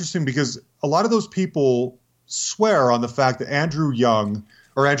so interesting because a lot of those people swear on the fact that Andrew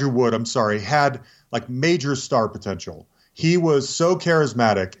Wood, had like major star potential. He was so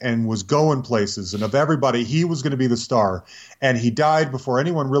charismatic and was going places, and of everybody, he was going to be the star. And he died before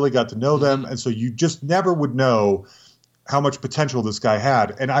anyone really got to know them, and so you just never would know how much potential this guy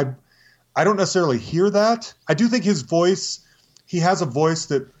had. And I don't necessarily hear that. I do think his voice. He has a voice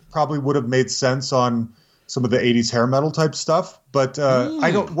that probably would have made sense on some of the 80s hair metal type stuff. But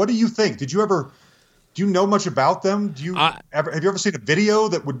what do you think? Do you know much about them? Have you ever seen a video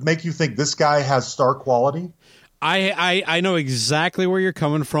that would make you think this guy has star quality? I know exactly where you're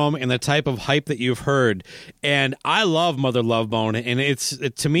coming from and the type of hype that you've heard, and I love Mother Love Bone, and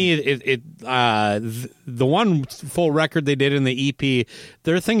to me the one full record they did in the EP,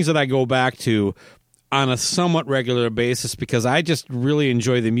 there are things that I go back to on a somewhat regular basis because I just really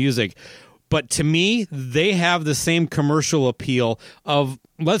enjoy the music. But to me, they have the same commercial appeal of,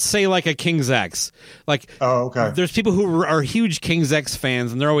 let's say, like a King's X. There's people who are huge King's X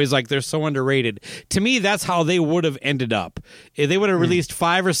fans, and they're always like, they're so underrated. To me, that's how they would have ended up. If they would have released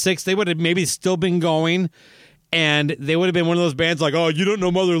 5 or 6, they would have maybe still been going, and they would have been one of those bands like, oh, you don't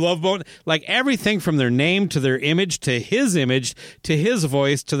know Mother Love Bone? Like, everything from their name to their image to his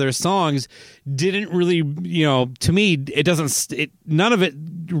voice to their songs didn't really, to me, none of it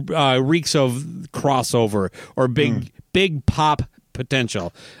reeks of crossover or big pop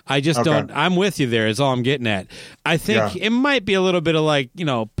potential. I just don't. I'm with you there is all I'm getting at. I think it might be a little bit of like,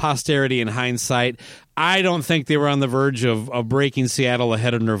 posterity and hindsight. I don't think they were on the verge of breaking Seattle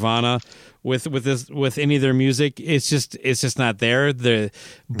ahead of Nirvana with any of their music. It's just not there.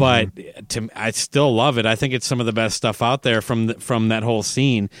 But I still love it. I think it's some of the best stuff out there from that whole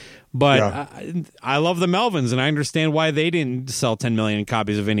scene. But I love the Melvins, and I understand why they didn't sell 10 million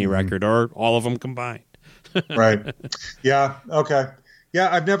copies of any record or all of them combined. Right. Yeah. Okay. Yeah.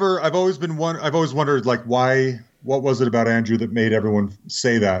 I've always wondered like why. What was it about Andrew that made everyone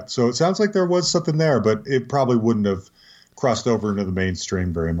say that? So it sounds like there was something there, but it probably wouldn't have crossed over into the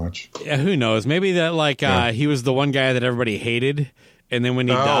mainstream very much. Yeah, who knows? Maybe that he was the one guy that everybody hated, and then when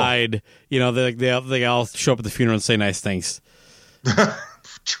he died, they all show up at the funeral and say nice things.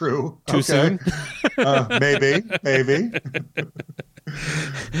 True. Too soon? Maybe.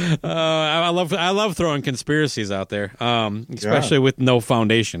 I love throwing conspiracies out there, especially with no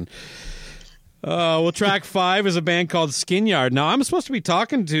foundation. Track 5 is a band called Skinyard. Now, I'm supposed to be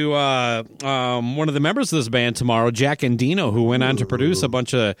talking to one of the members of this band tomorrow, Jack Endino, who went on to produce a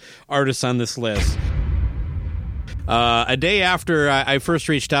bunch of artists on this list. A day after I first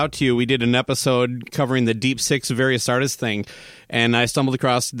reached out to you, we did an episode covering the Deep Six Various Artists thing, and I stumbled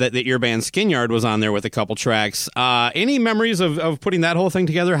across that your band Skinyard was on there with a couple tracks. Any memories of putting that whole thing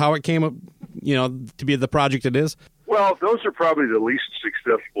together, how it came up, to be the project it is? Well, those are probably the least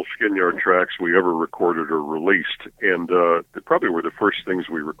successful Skinyard tracks we ever recorded or released, and they probably were the first things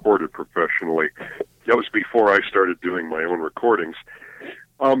we recorded professionally. That was before I started doing my own recordings.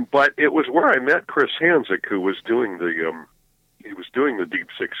 But it was where I met Chris Hanzik, who was doing the Deep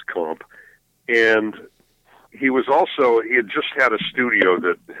Six comp, and he had just had a studio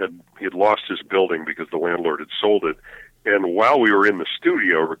that he had lost his building because the landlord had sold it. And while we were in the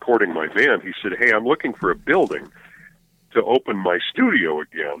studio recording my band, he said, "Hey, I'm looking for a building to open my studio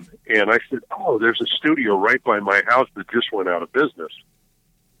again." And I said, "Oh, there's a studio right by my house that just went out of business."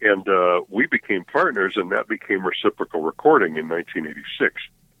 And we became partners, and that became Reciprocal Recording in 1986.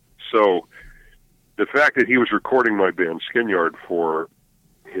 So the fact that he was recording my band Skinyard for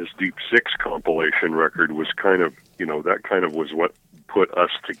his Deep Six compilation record was kind of, that kind of was what put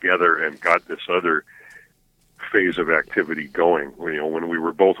us together and got this other phase of activity going. When we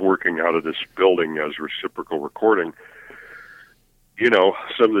were both working out of this building as Reciprocal Recording,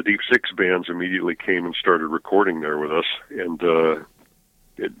 some of the Deep Six bands immediately came and started recording there with us, and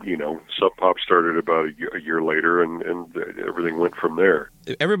Sub Pop started about a year later, and everything went from there.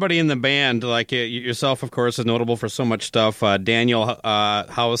 Everybody in the band, like yourself, of course, is notable for so much stuff. Daniel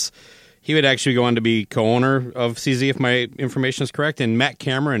House, he would actually go on to be co-owner of CZ, if my information is correct, and Matt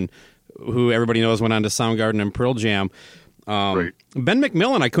Cameron, who everybody knows went on to Soundgarden and Pearl Jam. Right. Ben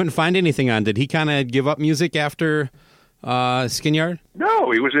McMillan, I couldn't find anything on. Did he kind of give up music after Skin Yard?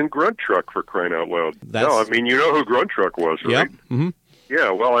 No, he was in Grunt Truck, for crying out loud. No, I mean, you know who Grunt Truck was, right? Yep. Mm-hmm.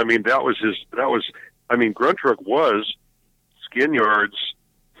 Yeah, well, I mean, Grunt Truck was Skin Yard's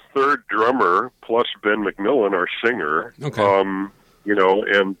third drummer, plus Ben McMillan, our singer. Okay.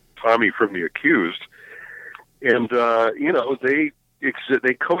 And Tommy from The Accused. And,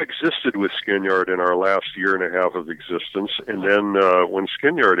 they coexisted with Skin Yard in our last year and a half of existence. And then when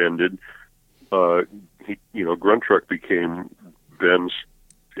Skin Yard ended, Grunt Truck became Ben's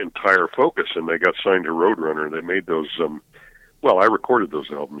entire focus, and they got signed to Roadrunner. They made those, I recorded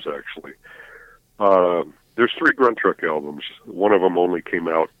those albums, actually. There's 3 Grunt Truck albums. One of them only came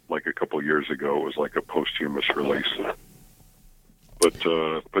out like a couple years ago. It was like a posthumous release. But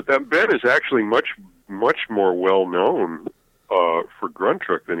that Ben is actually much more well known for Grunt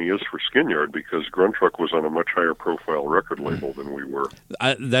Truck than he is for Skin Yard, because Grunt Truck was on a much higher profile record label than we were.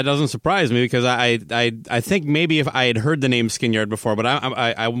 That doesn't surprise me, because I think maybe if I had heard the name Skin Yard before, but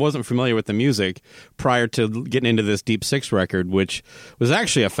I wasn't familiar with the music prior to getting into this Deep Six record, which was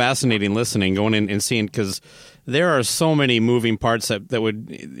actually a fascinating listening, going in and seeing, because there are so many moving parts that would,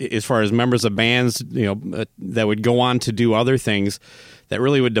 as far as members of bands, that would go on to do other things that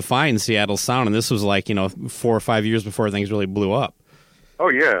really would define Seattle's sound. And this was 4 or 5 years before things really blew up. Oh,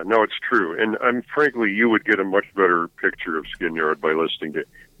 yeah. No, it's true. And frankly, you would get a much better picture of Skin Yard by listening to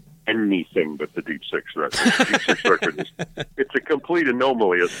anything but the Deep Six record. The Deep Six record it's a complete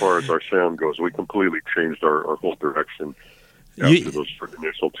anomaly as far as our sound goes. We completely changed our whole direction after those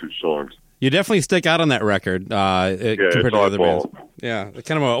initial 2 songs. You definitely stick out on that record compared to other bands. Yeah,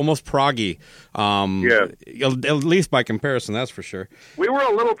 kind of almost proggy. At least by comparison, that's for sure. We were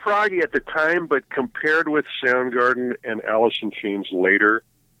a little proggy at the time, but compared with Soundgarden and Alice in Chains later,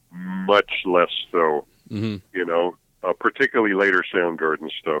 much less so. Mm-hmm. Particularly later Soundgarden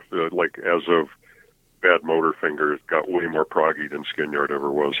stuff, like as of Bad Motorfinger, it got way more proggy than Skin Yard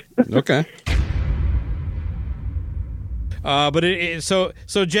ever was. Okay. So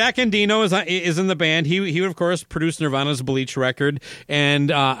Jack Endino is in the band. He would of course produce Nirvana's Bleach record,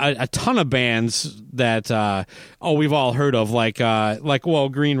 and a ton of bands that we've all heard of, like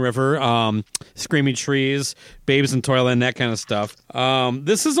Green River, Screaming Trees, Babes in Toyland, and that kind of stuff.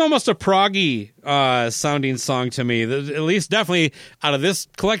 This is almost a proggy sounding song to me. At least definitely out of this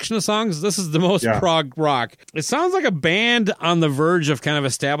collection of songs, this is the most prog rock. It sounds like a band on the verge of kind of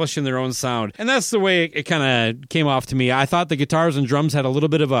establishing their own sound, and that's the way it kind of came off to me. I thought the guitars and drums had a little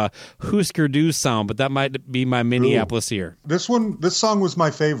bit of a Husker Du sound, but that might be my Minneapolis ear. This song was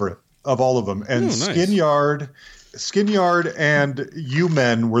my favorite of all of them, and nice. Skin Yard and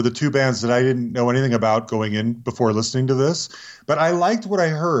U-Men were the 2 bands that I didn't know anything about going in before listening to this, but I liked what I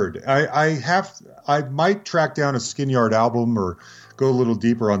heard. I might track down a Skin Yard album or go a little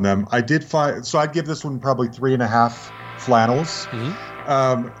deeper on them. I did find, so I'd give this one probably 3.5 flannels. Mm-hmm.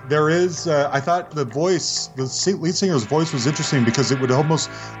 There is, I thought the lead singer's voice was interesting because it would almost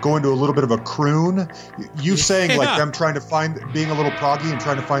go into a little bit of a croon. You saying like them being a little proggy and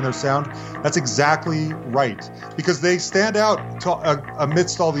trying to find their sound. That's exactly right, because they stand out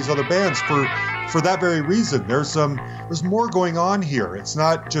amidst all these other bands for that very reason. There's more going on here. It's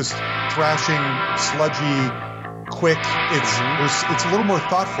not just thrashing, sludgy, quick. It's a little more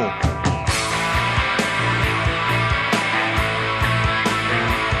thoughtful.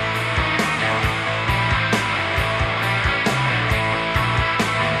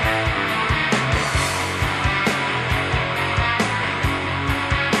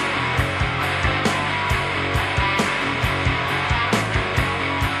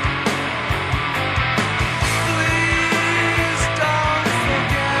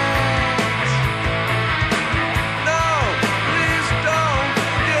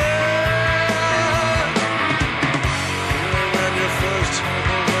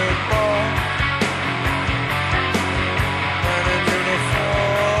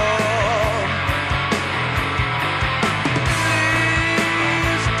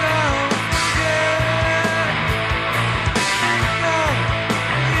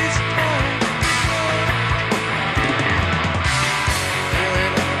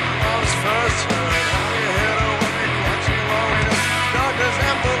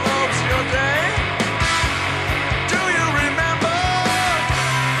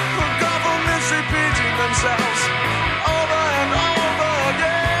 themselves over and over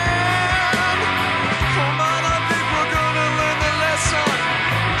again.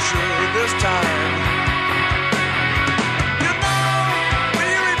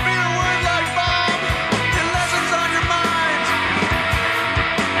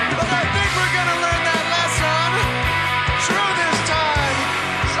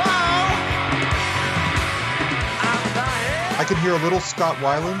 I can hear a little Scott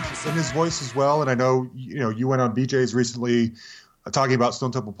Weiland in his voice as well. And I know, you went on BJ's recently talking about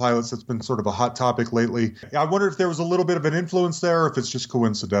Stone Temple Pilots. That's been sort of a hot topic lately. I wonder if there was a little bit of an influence there, or if it's just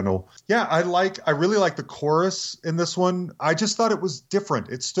coincidental. Yeah, I really like the chorus in this one. I just thought it was different.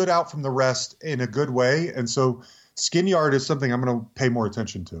 It stood out from the rest in a good way. And so Skin Yard is something I'm going to pay more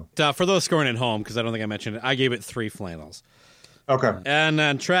attention to. For those scoring at home, because I don't think I mentioned it, I gave it 3 flannels. Okay. And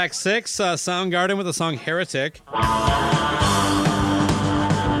on track 6, Soundgarden with the song Heretic.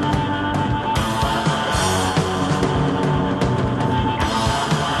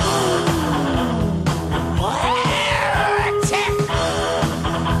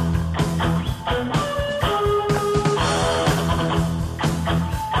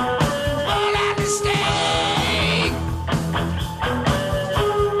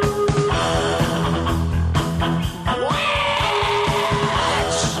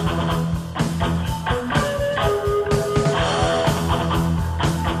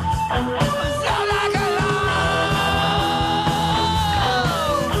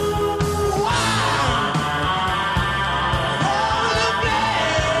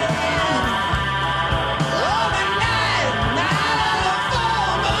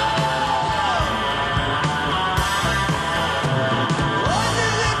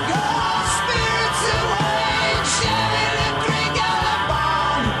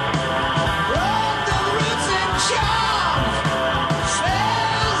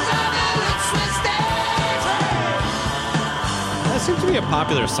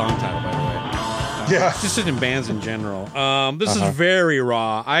 Popular song title, by the way. Yeah. Just in bands in general. This is very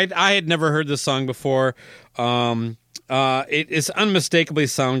raw. I had never heard this song before. It is unmistakably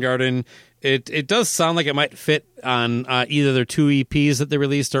Soundgarden. It does sound like it might fit on either their 2 EPs that they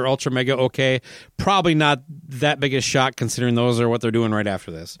released or Ultra Mega OK. Probably not that big a shock considering those are what they're doing right after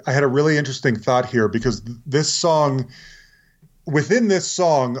this. I had a really interesting thought here because within this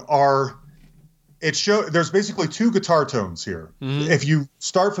song there's basically 2 guitar tones here. Mm-hmm. If you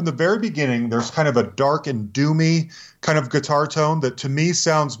start from the very beginning, there's kind of a dark and doomy kind of guitar tone that to me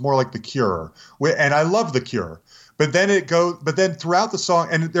sounds more like The Cure. And I love The Cure. But then throughout the song,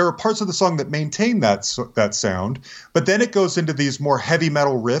 and there are parts of the song that maintain that sound, but then it goes into these more heavy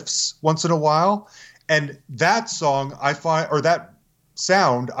metal riffs once in a while. And that song that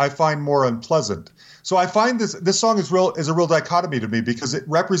sound I find more unpleasant. So I find this song is a real dichotomy to me because it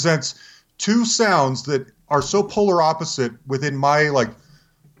represents 2 sounds that are so polar opposite within my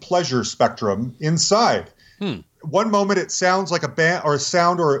pleasure spectrum inside. One moment it sounds like a band or a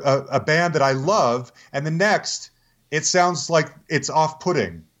sound or a band that I love, and the next it sounds like it's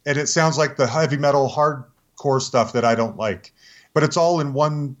off-putting, and it sounds like the heavy metal hardcore stuff that I don't like. But it's all in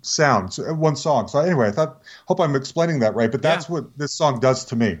one sound, one song. So anyway, hope I'm explaining that right. But that's what this song does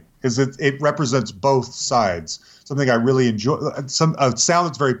to me. Is it represents both sides. Something I really enjoy. A sound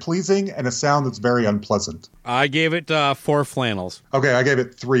that's very pleasing and a sound that's very unpleasant. I gave it 4 flannels. Okay, I gave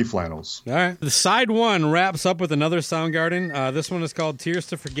it 3 flannels. All right. The side 1 wraps up with another Soundgarden. This one is called Tears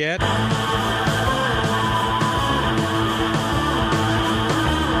to Forget.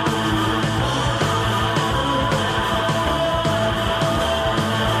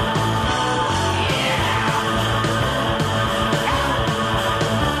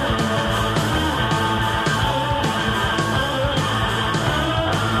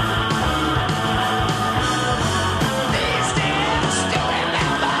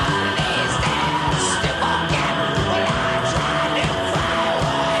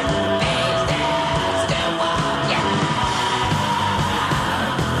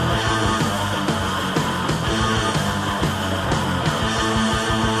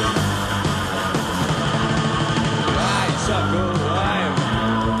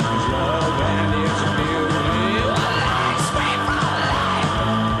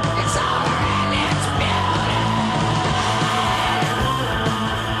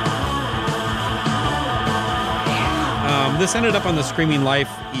 This ended up on the Screaming Life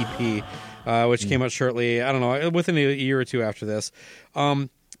EP, which came out shortly, I don't know, within a year or 2 after this.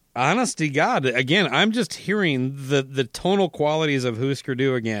 Honest to God, again, I'm just hearing the tonal qualities of Husker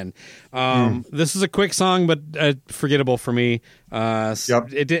Du again. This is a quick song, but forgettable for me. I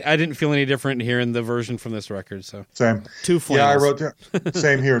didn't feel any different hearing the version from this record. So same. 2 flannels. Yeah, I wrote down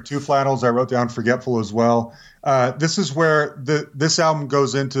same here. 2 flannels. I wrote down Forgetful as well. This is where this album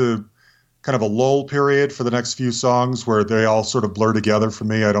goes into kind of a lull period for the next few songs where they all sort of blur together for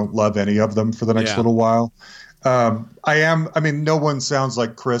me. I don't love any of them for the next little while. No one sounds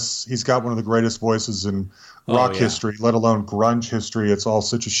like Chris. He's got one of the greatest voices in rock history, let alone grunge history. It's all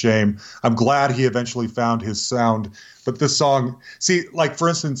such a shame. I'm glad he eventually found his sound. But this song, for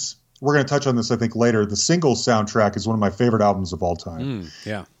instance, we're going to touch on this, I think, later. The single soundtrack is one of my favorite albums of all time.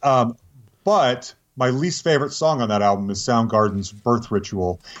 Yeah. But my least favorite song on that album is Soundgarden's Birth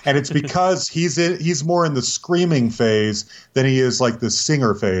Ritual. And it's because he's more in the screaming phase than he is like the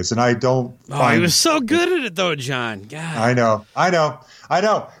singer phase. And I don't find... he was so good at it, though, John. God. I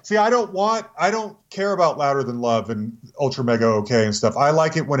know. See, I don't care about Louder Than Love and Ultra Mega OK and stuff. I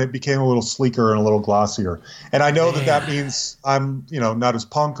like it when it became a little sleeker and a little glossier. And I know that means I'm, not as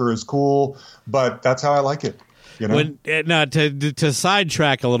punk or as cool, but that's how I like it. To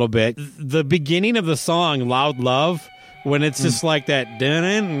sidetrack a little bit, the beginning of the song "Loud Love," when it's just like that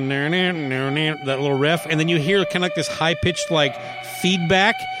little riff, and then you hear kind of like this high pitched like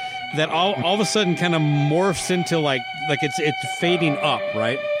feedback that all of a sudden kind of morphs into like it's fading up,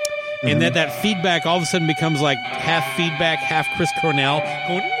 right? And that feedback all of a sudden becomes like half feedback, half Chris Cornell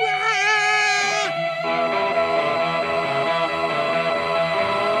going.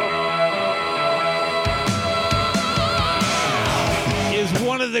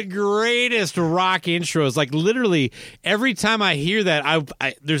 One of the greatest rock intros. Like literally every time I hear that,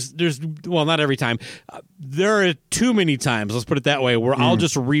 there's not every time. There are too many times, let's put it that way, where I'll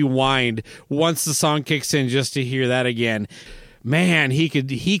just rewind once the song kicks in just to hear that again. Man, he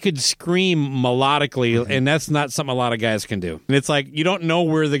could scream melodically, and that's not something a lot of guys can do. And it's like you don't know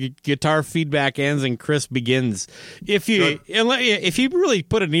where the guitar feedback ends and Chris begins. If you really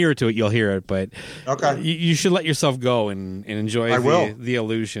put an ear to it, you'll hear it. But you should let yourself go and enjoy the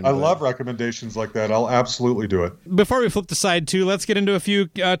illusion. I love recommendations like that. I'll absolutely do it. Before we flip to side 2, let's get into a few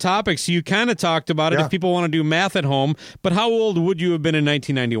topics. You kind of talked about it if people want to do math at home, but how old would you have been in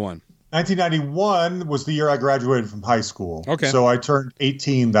 1991? 1991 was the year I graduated from high school. Okay. So I turned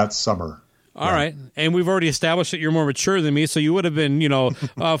 18 that summer. All right. And we've already established that you're more mature than me, so you would have been,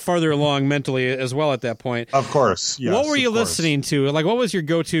 farther along mentally as well at that point. Of course. Yes, what were you listening to? Like, what was your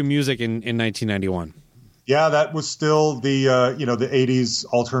go-to music in 1991? Yeah, that was still the the 80s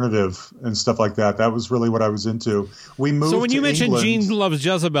alternative and stuff like that. That was really what I was into. We moved. So when you mentioned England, Gene Loves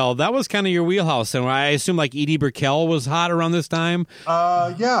Jezebel, that was kind of your wheelhouse, and I assume like Edie Brickell was hot around this time.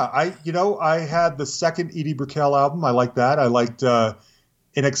 I had the second Edie Brickell album. I liked that. I liked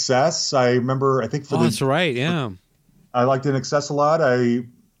In Excess. I remember. I think that's right. Yeah, I liked In Excess a lot. I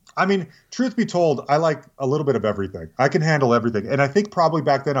mean, truth be told, I like a little bit of everything. I can handle everything, and I think probably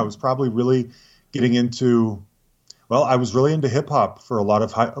back then I was probably really getting into, I was really into hip hop for a lot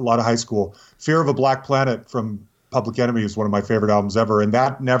of high school. Fear of a Black Planet from Public Enemy is one of my favorite albums ever, and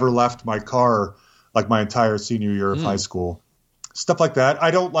that never left my car like my entire senior year of high school. Stuff like that.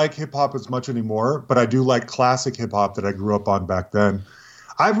 I don't like hip hop as much anymore, but I do like classic hip hop that I grew up on back then.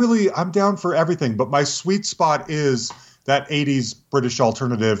 I'm down for everything, but my sweet spot is that 80s British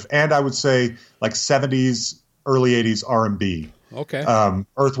alternative, and I would say like 70s, early 80s R&B. Okay.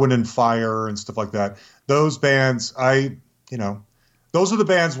 Earth, Wind, and Fire and stuff like that. Those bands, those are the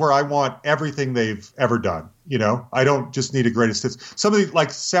bands where I want everything they've ever done. I don't just need a greatest hits. Some of the, like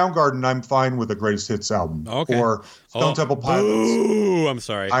Soundgarden, I'm fine with a greatest hits album. Okay. Or Stone Temple Pilots. Ooh, I'm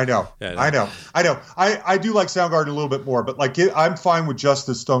sorry. I know. I know. I do like Soundgarden a little bit more, but like I'm fine with just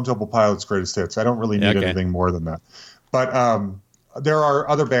the Stone Temple Pilots greatest hits. I don't really need anything more than that. But there are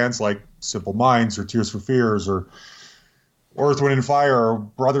other bands like Simple Minds or Tears for Fears or Earth, Wind, and Fire or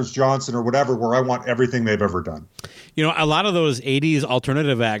Brothers Johnson or whatever, where I want everything they've ever done. A lot of those 80s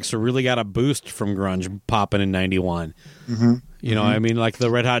alternative acts really got a boost from grunge popping in 91. I mean, like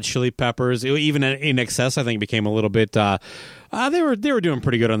the Red Hot Chili Peppers, even In Excess, I think became a little bit. They were doing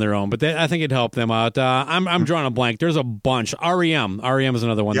pretty good on their own, but I think it helped them out. I'm drawing a blank. There's a bunch. REM is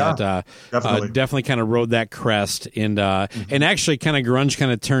another one that definitely kind of rode that crest, and actually kind of grunge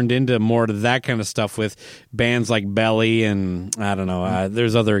kind of turned into more to that kind of stuff with bands like Belly and I don't know.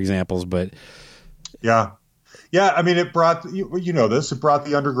 There's other examples, but yeah, I mean, it brought it brought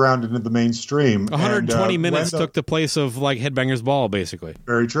the underground into the mainstream. 120 minutes took the place of like Headbangers Ball, basically.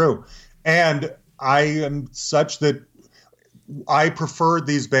 Very true. And I am such that I preferred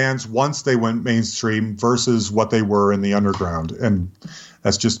these bands once they went mainstream versus what they were in the underground. And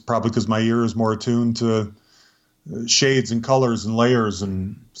that's just probably because my ear is more attuned to shades and colors and layers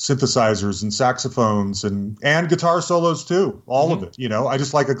and synthesizers and saxophones and guitar solos too. All of it, I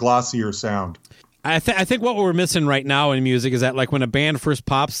just like a glossier sound. I think what we're missing right now in music is that, like, when a band first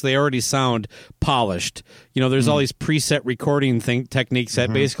pops, they already sound polished. There's all these preset recording techniques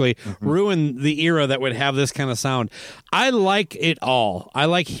that basically ruin the era that would have this kind of sound. I like it all. I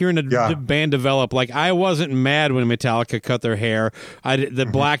like hearing a band develop. Like, I wasn't mad when Metallica cut their hair. The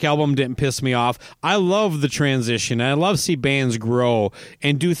Black Album didn't piss me off. I love the transition. I love to see bands grow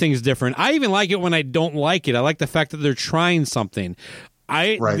and do things different. I even like it when I don't like it. I like the fact that they're trying something.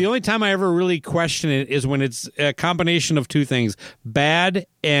 The only time I ever really question it is when it's a combination of two things: bad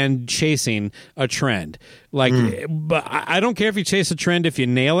and chasing a trend. Like, but I don't care if you chase a trend if you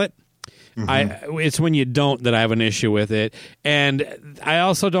nail it. It's when you don't that I have an issue with it, and I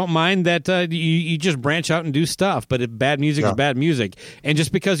also don't mind that you just branch out and do stuff. But if bad music is bad music, and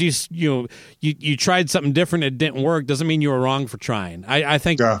just because you tried something different, it didn't work, doesn't mean you were wrong for trying. I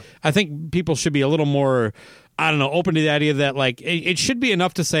think people should be a little more, I don't know, open to the idea that like it should be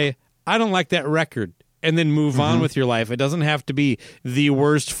enough to say I don't like that record, and then move on with your life. It doesn't have to be the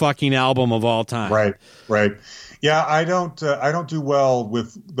worst fucking album of all time. Right. Yeah, I don't do well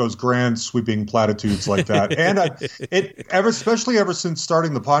with those grand sweeping platitudes like that. And especially ever since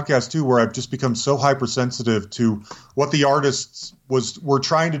starting the podcast too, where I've just become so hypersensitive to what the artists were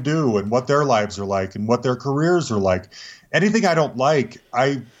trying to do and what their lives are like and what their careers are like. Anything I don't like,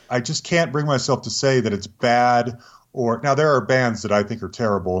 I just can't bring myself to say that it's bad. Or now there are bands that I think are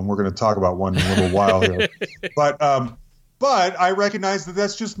terrible, and we're going to talk about one in a little while here. But I recognize that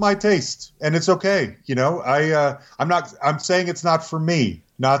that's just my taste, and it's okay. You know, I'm saying it's not for me,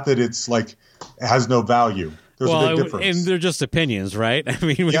 not that it's like it has no value. There's a big difference. And they're just opinions, right? I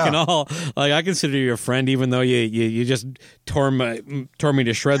mean, we can all, like, I consider you a friend, even though you just tore me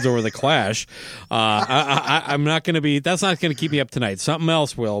to shreds over the Clash. I'm not going to be, that's not going to keep me up tonight. Something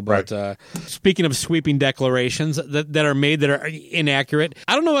else will. But speaking of sweeping declarations that are made that are inaccurate,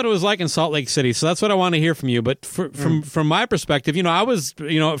 I don't know what it was like in Salt Lake City, so that's what I want to hear from you. But from my perspective, I was,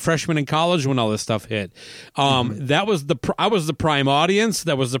 a freshman in college when all this stuff hit. I was the prime audience.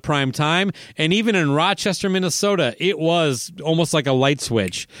 That was the prime time. And even in Rochester, Minnesota, it was almost like a light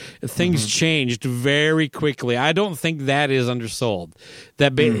switch. Things changed very quickly. I don't think that is undersold.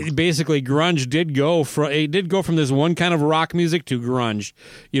 That basically grunge did go from this one kind of rock music to grunge,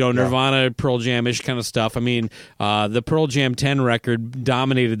 Nirvana, Pearl Jam-ish kind of stuff. I mean, the Pearl Jam 10 record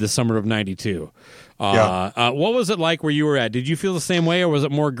dominated the summer of '92. What was it like where you were at? Did you feel the same way, or was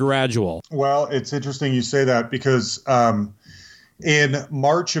it more gradual? Well, it's interesting you say that because in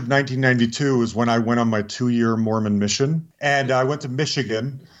March of 1992 is when I went on my 2-year Mormon mission, and I went to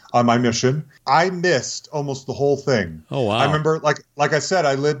Michigan on my mission. I missed almost the whole thing. Oh, wow. I remember, like I said,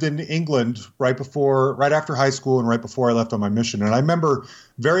 I lived in England right after high school and right before I left on my mission. And I remember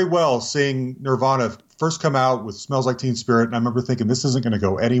very well seeing Nirvana first come out with Smells Like Teen Spirit, and I remember thinking, this isn't going to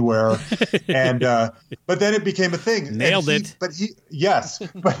go anywhere. And but then it became a thing. Nailed it. But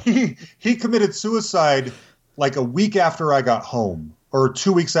he committed suicide like a week after I got home, or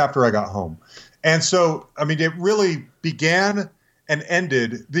 2 weeks after I got home. And so, I mean, it really began and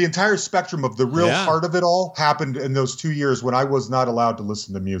ended. The entire spectrum of the real heart of it all happened in those 2 years when I was not allowed to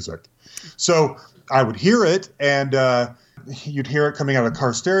listen to music. So I would hear it, and you'd hear it coming out of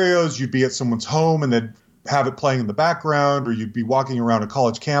car stereos. You'd be at someone's home, and they'd have it playing in the background, or you'd be walking around a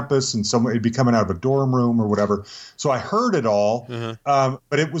college campus, and it'd be coming out of a dorm room or whatever. So I heard it all,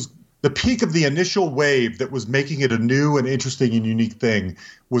 but it was the peak of the initial wave that was making it a new and interesting and unique thing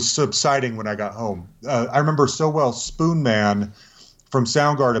was subsiding when I got home. I remember so well Spoon Man from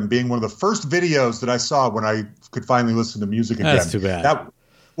Soundgarden being one of the first videos that I saw when I could finally listen to music again. That's too bad.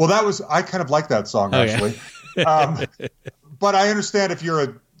 I kind of like that song, actually. But I understand if you're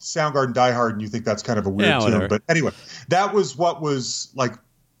a Soundgarden diehard and you think that's kind of a weird tune. But anyway, that was what was like,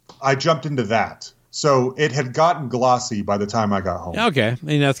 I jumped into that. So it had gotten glossy by the time I got home. Okay.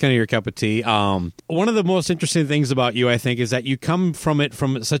 And that's kind of your cup of tea. One of the most interesting things about you, I think, is that you come from it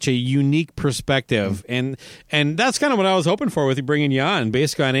from such a unique perspective. And that's kind of what I was hoping for with bringing you on.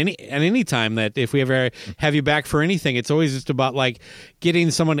 Basically, on any time that if we ever have you back for anything, it's always just about like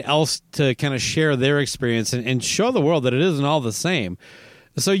getting someone else to kind of share their experience and show the world that it isn't all the same.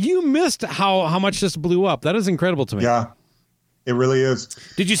 So you missed how much this blew up. That is incredible to me. Yeah. It really is.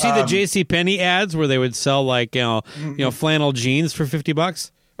 Did you see the JCPenney ads where they would sell like flannel jeans for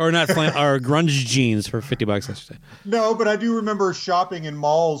 $50, or not or grunge jeans for $50? I should say. No, but I do remember shopping in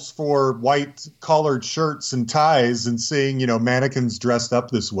malls for white collared shirts and ties and seeing mannequins dressed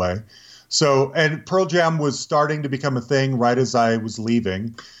up this way. So, and Pearl Jam was starting to become a thing right as I was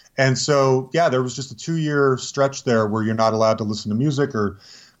leaving, and so there was just a 2-year stretch there where you're not allowed to listen to music or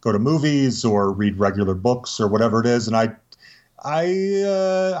go to movies or read regular books or whatever it is, and I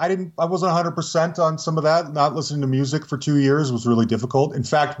wasn't 100% on some of that. Not listening to music for 2 years was really difficult. In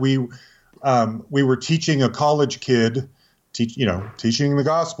fact, we were teaching a college kid, teaching the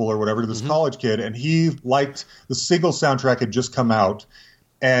gospel or whatever to this college kid, and he liked the Seagull soundtrack had just come out,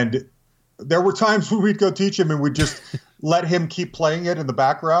 and there were times when we'd go teach him and we'd just let him keep playing it in the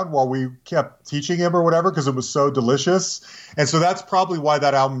background while we kept teaching him or whatever, because it was so delicious. And so that's probably why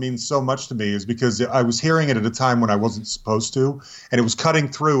that album means so much to me, is because I was hearing it at a time when I wasn't supposed to, and it was cutting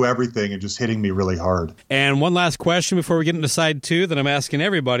through everything and just hitting me really hard. And one last question before we get into side 2 that I'm asking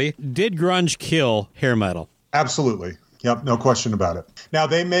everybody. Did grunge kill hair metal? Absolutely. Yep, no question about it. Now,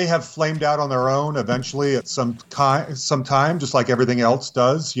 they may have flamed out on their own eventually at some time, just like everything else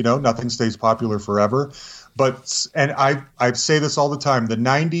does. You know, nothing stays popular forever. But, and I say this all the time, the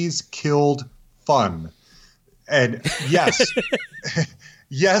 90s killed fun. And yes,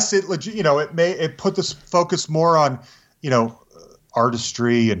 yes, it put this focus more on,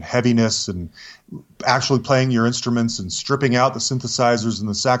 artistry and heaviness and actually playing your instruments and stripping out the synthesizers and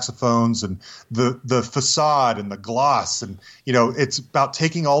the saxophones and the facade and the gloss. And, it's about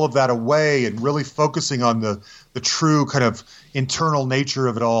taking all of that away and really focusing on the true kind of internal nature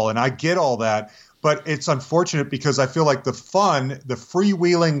of it all. And I get all that, but it's unfortunate because I feel like the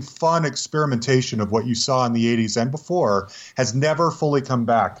freewheeling fun experimentation of what you saw in the 80s and before has never fully come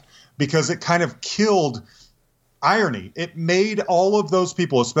back, because it kind of killed irony. It made all of those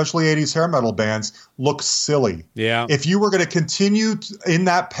people, especially 80s hair metal bands, look silly. Yeah. If you were going to continue on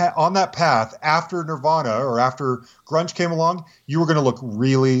that path after Nirvana or after grunge came along, you were going to look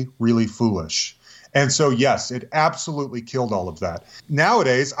really, really foolish. And so, yes, it absolutely killed all of that.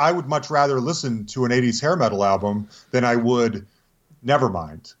 Nowadays, I would much rather listen to an 80s hair metal album than I would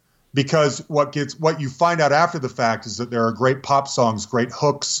Nevermind. Because what you find out after the fact is that there are great pop songs, great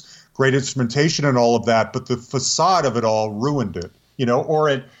hooks, great instrumentation and all of that, but the facade of it all ruined it, or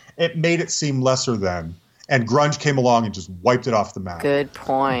it made it seem lesser than. And grunge came along and just wiped it off the map. Good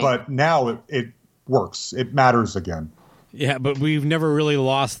point. But now it works. It matters again. Yeah, but we've never really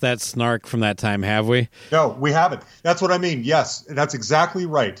lost that snark from that time, have we? No, we haven't. That's what I mean. Yes, that's exactly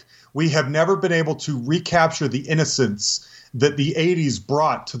right. We have never been able to recapture the innocence that the 80s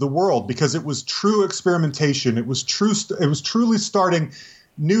brought to the world, because it was true experimentation. It was truly starting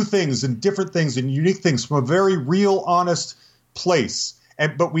new things and different things and unique things from a very real, honest place.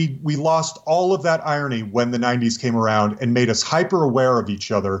 But we lost all of that irony when the 90s came around and made us hyper aware of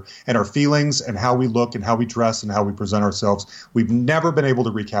each other and our feelings and how we look and how we dress and how we present ourselves. We've never been able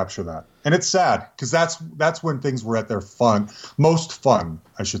to recapture that. And it's sad, because that's when things were at their most fun,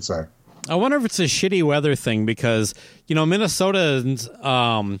 I should say. I wonder if it's a shitty weather thing, because, Minnesotans,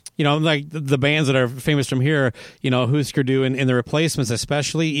 like the bands that are famous from here, Husker Du and the Replacements,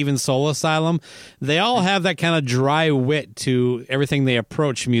 especially, even Soul Asylum, they all have that kind of dry wit to everything they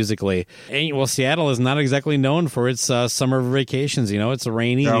approach musically. And, Seattle is not exactly known for its summer vacations. It's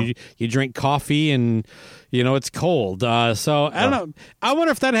rainy, No. you drink coffee, and it's cold. So I don't know. I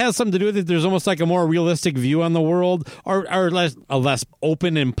wonder if that has something to do with it. There's almost like a more realistic view on the world, or a less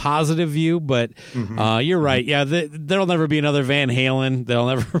open and positive view. But you're right. Yeah, there'll never be another Van Halen. There'll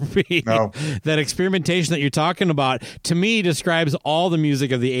never be that experimentation that you're talking about. To me, describes all the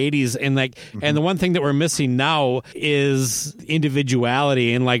music of the 80s. And and the one thing that we're missing now is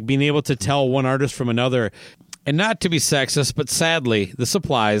individuality and being able to tell one artist from another. And not to be sexist, but sadly, this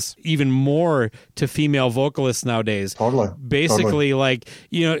applies even more to female vocalists nowadays. Totally. Basically,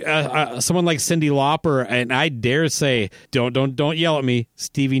 someone like Cyndi Lauper, and I dare say, don't yell at me,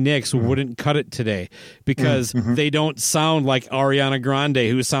 Stevie Nicks wouldn't cut it today, because they don't sound like Ariana Grande,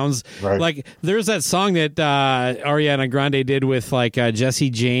 who sounds like, there's that song that Ariana Grande did with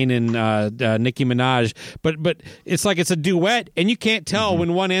Jessie Jane and Nicki Minaj, but it's like it's a duet, and you can't tell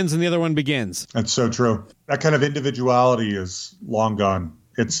when one ends and the other one begins. That's so true. That kind of individuality is long gone.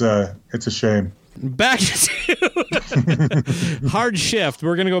 It's a shame. Back to Hard Shift.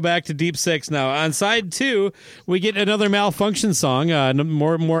 We're going to go back to Deep Six now. On side 2, we get another Malfunction song,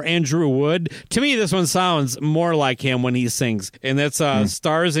 more Andrew Wood. To me, this one sounds more like him when he sings, and that's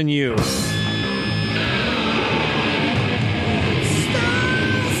Stars in You.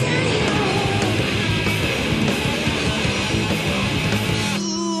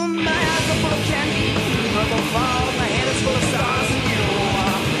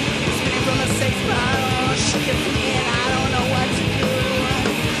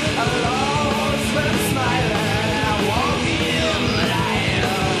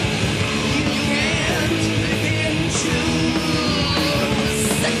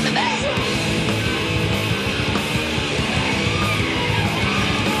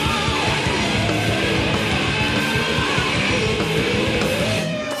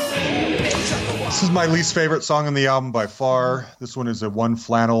 This is my least favorite song on the album by far. This one is a one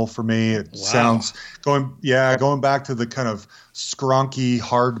flannel for me. It sounds going back to the kind of skronky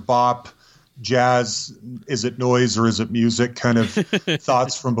hard bop jazz, is it noise or is it music kind of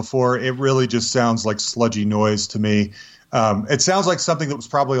thoughts from before. It really just sounds like sludgy noise to me. It sounds like something that was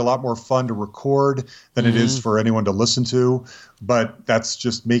probably a lot more fun to record than it is for anyone to listen to, but that's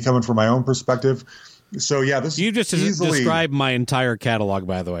just me coming from my own perspective. So yeah, this you just easily described my entire catalog,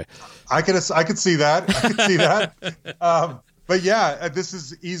 by the way. I could see that. I could see that. But yeah, this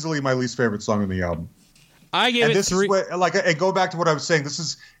is easily my least favorite song on the album. I gave it 3. And go back to what I was saying.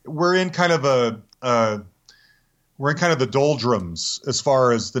 We're in kind of the doldrums as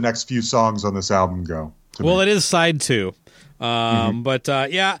far as the next few songs on this album go. Well, it is side 2. But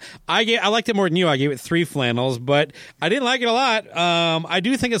yeah, I liked it more than you. I gave it 3 flannels, but I didn't like it a lot. I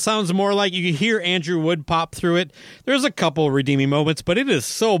do think it sounds more like you can hear Andrew Wood pop through it. There's a couple redeeming moments, but it is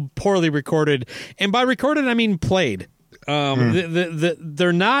so poorly recorded. And by recorded, I mean played.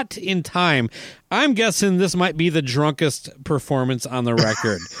 They're not in time. I'm guessing this might be the drunkest performance on the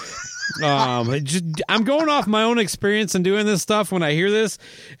record. I'm going off my own experience and doing this stuff. When I hear this,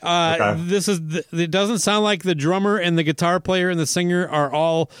 it doesn't sound like the drummer and the guitar player and the singer are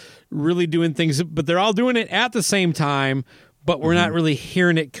all really doing things, but they're all doing it at the same time. But we're not really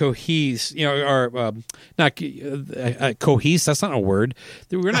hearing it cohese, or not cohese. That's not a word.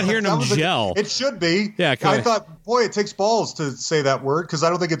 We're not hearing them gel. It should be. Yeah, I thought, boy, it takes balls to say that word because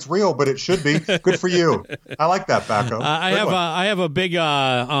I don't think it's real, but it should be. Good for you. I like that, Bacco. I have a big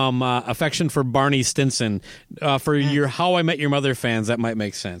affection for Barney Stinson. For your How I Met Your Mother fans, that might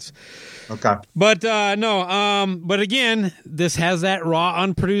make sense. Okay. But but again, this has that raw,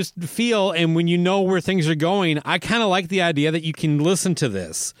 unproduced feel, and when you know where things are going, I kind of like the idea that you can listen to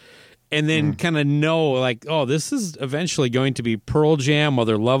this and then kind of know, like, oh, this is eventually going to be Pearl Jam,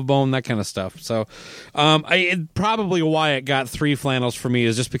 Mother Love Bone, that kind of stuff. So probably why it got 3 flannels for me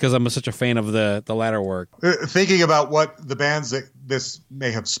is just because I'm such a fan of the latter work. Thinking about what the bands that this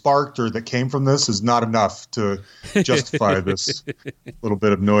may have sparked or that came from this is not enough to justify this little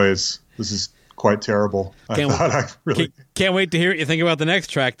bit of noise. This is quite terrible. Can't wait to hear what you think about the next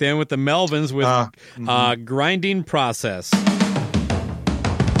track then with the Melvins with Grinding Process.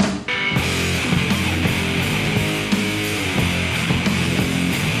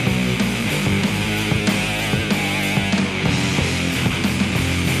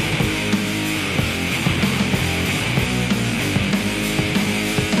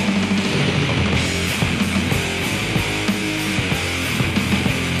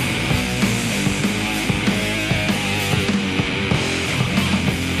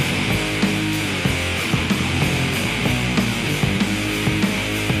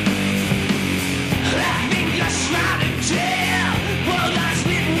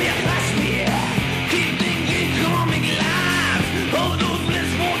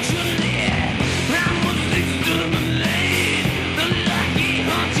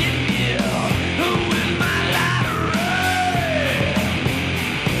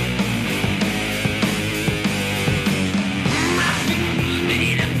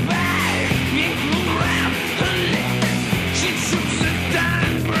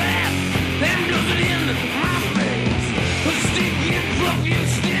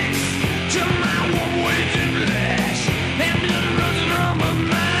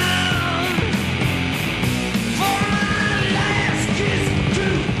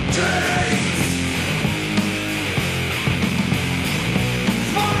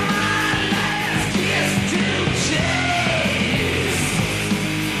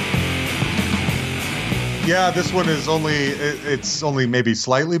 Yeah, this one is only maybe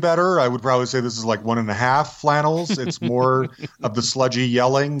slightly better. I would probably say this is like 1.5 flannels. It's more of the sludgy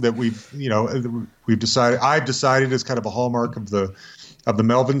yelling that I've decided is kind of a hallmark of the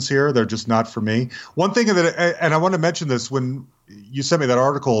Melvins here. They're just not for me. One thing and I want to mention this, when you sent me that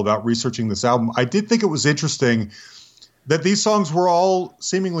article about researching this album, I did think it was interesting that these songs were all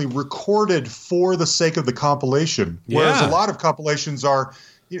seemingly recorded for the sake of the compilation, whereas a lot of compilations are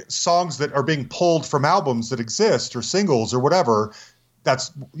songs that are being pulled from albums that exist or singles or whatever.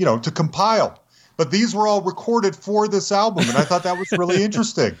 That's, to compile. But these were all recorded for this album, and I thought that was really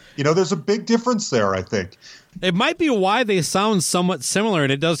interesting. There's a big difference there, I think. It might be why they sound somewhat similar,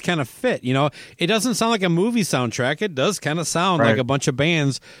 and it does kind of fit. It doesn't sound like a movie soundtrack. It does kind of sound like a bunch of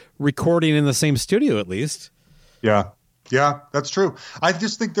bands recording in the same studio, at least. Yeah, that's true. I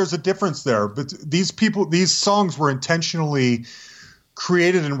just think there's a difference there. But these songs were intentionally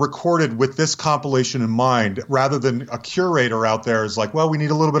created and recorded with this compilation in mind, rather than a curator out there is like, well, we need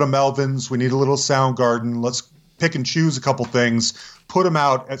a little bit of Melvins, we need a little Soundgarden, let's pick and choose a couple things, put them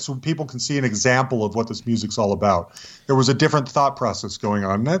out so people can see an example of what this music's all about. There was a different thought process going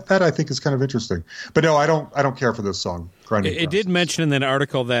on. That I think is kind of interesting. But no, I don't care for this song. It did mention in that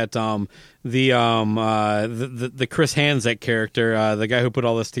article that the Chris Hanzek character, the guy who put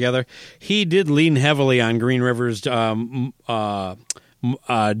all this together, he did lean heavily on Green River's Mark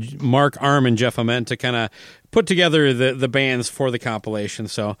Arm and Jeff Ament to kind of put together the bands for the compilation.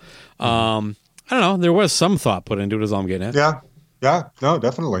 So I don't know. There was some thought put into it, is all I'm getting at. Yeah, no,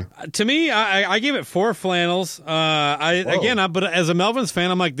 definitely. To me, I gave it 4 flannels. But as a Melvins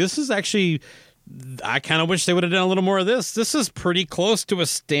fan, I'm like, this is actually, I kind of wish they would have done a little more of this. This is pretty close to a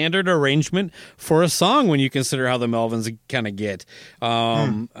standard arrangement for a song when you consider how the Melvins kind of get.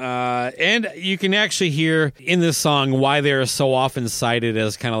 And you can actually hear in this song why they're so often cited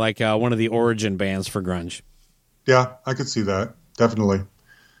as kind of like one of the origin bands for grunge. Yeah, I could see that. Definitely.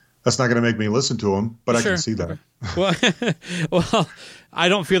 That's not going to make me listen to them, but I can see that. Well, I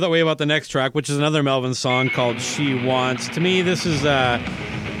don't feel that way about the next track, which is another Melvin song called She Wants. To me, this is, I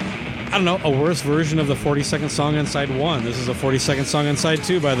don't know, a worse version of the 40-second song on side 1. This is a 40-second song on side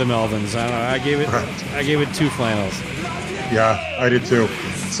 2 by the Melvins. I gave it 2 flannels. Yeah, I did too.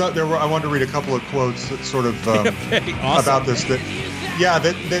 So I wanted to read a couple of quotes that sort of okay, awesome. About this that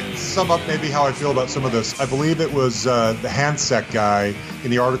sum up maybe how I feel about some of this. I believe it was the Hanzek guy in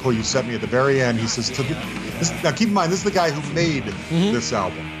the article you sent me at the very end. He says, now keep in mind, this is the guy who made this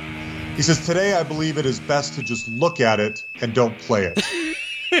album. He says, today I believe it is best to just look at it and don't play it.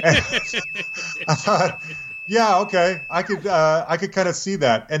 I thought, yeah, okay, I could kind of see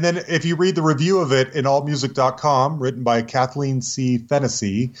that. And then if you read the review of it in allmusic.com, written by Kathleen C.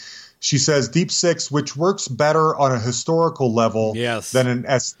 Fennessy, she says, Deep Six, which works better on a historical level than an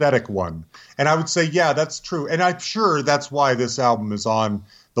aesthetic one. And I would say, yeah, that's true. And I'm sure that's why this album is on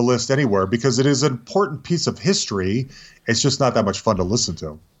the list anywhere, because it is an important piece of history. It's just not that much fun to listen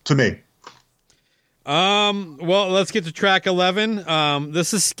to me. Well, let's get to track 11.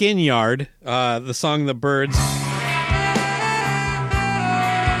 This is Skin Yard, the song The Birds.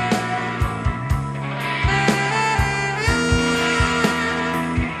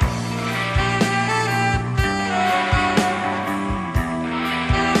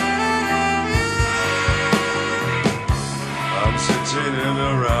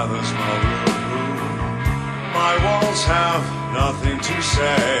 Have nothing to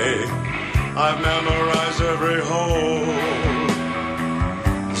say. I've memorized every hole,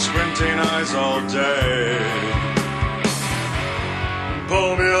 squinting eyes all day.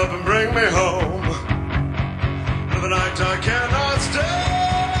 Pull me up and bring me home. For the night I cannot stay.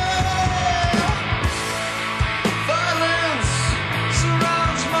 Violence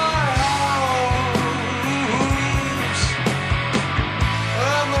surrounds my house,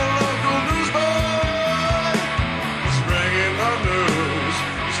 and the local newsboy bringing the news.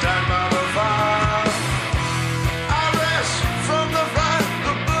 Stand by the fire. I rest from the fight.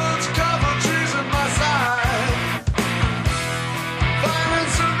 The birds cover trees at my side.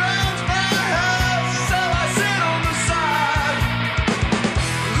 Violence surrounds my house, so I sit on the side.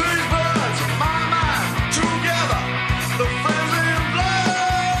 These birds are my mind. Together, the friendly and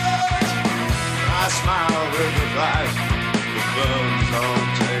blood. I smile with the light. The birds don't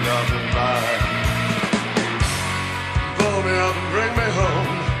take off and fly.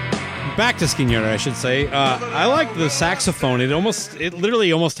 Back to Skin Yard, I should say. I like the saxophone. It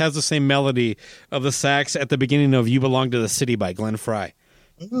literally almost has the same melody of the sax at the beginning of You Belong to the City by Glenn Frey.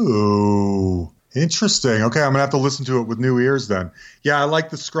 Ooh, interesting. Okay, I'm going to have to listen to it with new ears then. Yeah, I like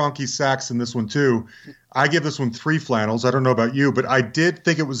the skronky sax in this one too. I give this one 3 flannels. I don't know about you, but I did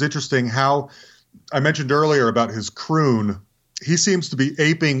think it was interesting how I mentioned earlier about his croon. He seems to be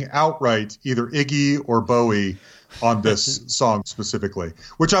aping outright either Iggy or Bowie on this song specifically,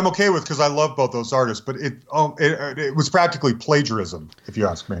 which I'm okay with because I love both those artists, but it was practically plagiarism, if you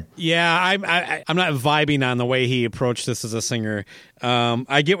ask me. Yeah, I'm not vibing on the way he approached this as a singer.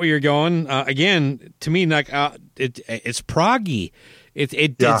 I get where you're going. Again, to me, like it's proggy.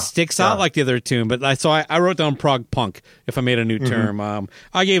 It sticks out like the other tune, but I wrote down prog punk if I made a new term.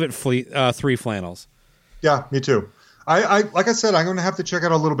 I gave it 3 flannels. Yeah, me too. I like I said, I'm going to have to check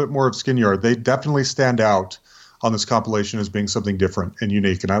out a little bit more of Skin Yard. They definitely stand out on this compilation as being something different and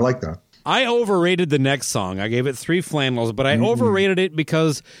unique, and I like that. I overrated the next song. I gave it 3 flannels, but I overrated it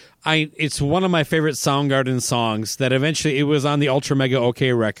because it's one of my favorite Soundgarden songs that eventually it was on the Ultra Mega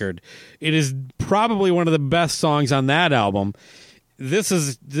OK record. It is probably one of the best songs on that album. This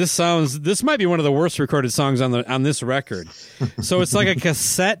might be one of the worst recorded songs on this record. So it's like a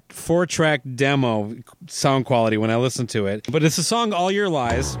cassette 4-track demo sound quality when I listen to it. But it's the song All Your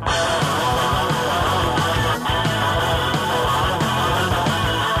Lies.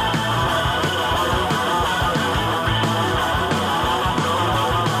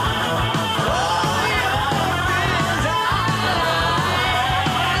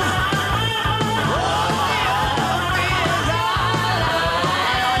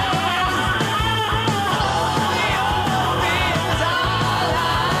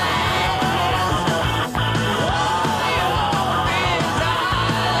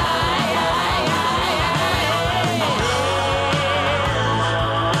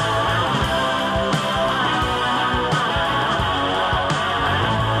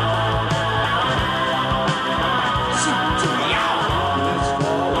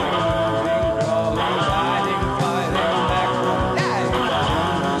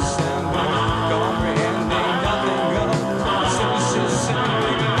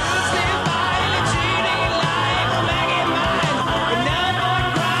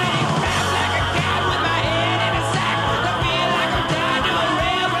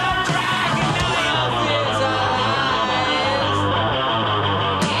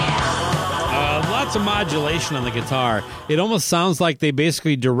 awesome modulation on the guitar. It almost sounds like they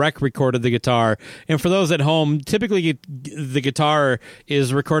basically direct recorded the guitar. And for those at home, typically the guitar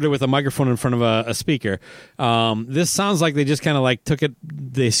is recorded with a microphone in front of a speaker. This sounds like they just kind of like took it,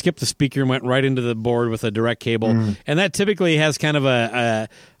 they skipped the speaker and went right into the board with a direct cable. And that typically has kind of a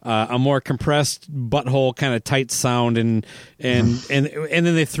more compressed butthole kind of tight sound, and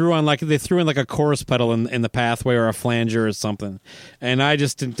then they threw in like a chorus pedal in the pathway or a flanger or something. And I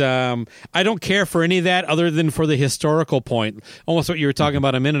just didn't, I don't care for any of that other than for the historical point, almost what you were talking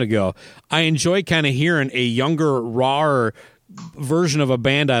about a minute ago. I enjoy kind of hearing a younger, rawer version of a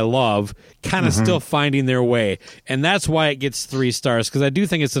band I love kind of still finding their way, and that's why it gets 3 stars, because I do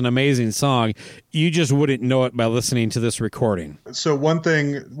think it's an amazing song. You just wouldn't know it by listening to this recording. So one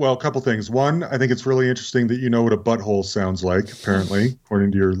thing, well, a couple things. One, I think it's really interesting that you know what a butthole sounds like, apparently,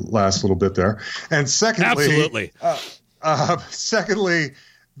 according to your last little bit there. And secondly, absolutely.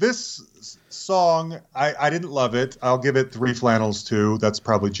 This song, I didn't love it. I'll give it 3 flannels too. That's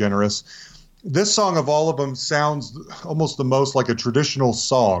probably generous. This song of all of them sounds almost the most like a traditional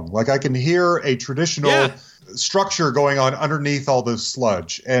song. Like I can hear a traditional structure going on underneath all this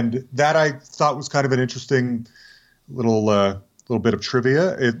sludge. And that I thought was kind of an interesting little bit of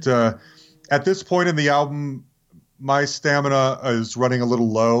trivia. It at this point in the album, my stamina is running a little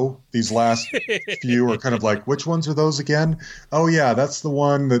low. These last few are kind of like, which ones are those again? Oh, yeah, that's the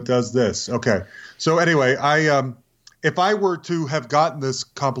one that does this. Okay. So anyway, if I were to have gotten this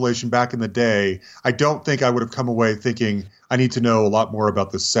compilation back in the day, I don't think I would have come away thinking I need to know a lot more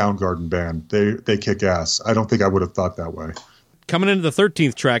about this Soundgarden band. They kick ass. I don't think I would have thought that way. Coming into the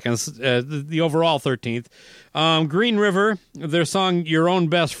 13th track, the overall 13th, Green River, their song Your Own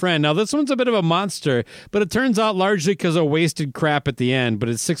Best Friend. Now, this one's a bit of a monster, but it turns out largely because of wasted crap at the end, but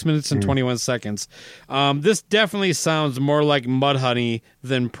it's 6 minutes and 21 seconds. This definitely sounds more like Mudhoney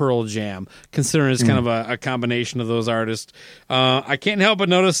than Pearl Jam, considering it's kind of a combination of those artists. I can't help but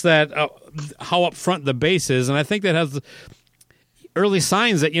notice that how up front the bass is, and I think that has early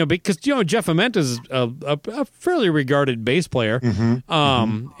signs that, because Jeff Ament is a fairly regarded bass player,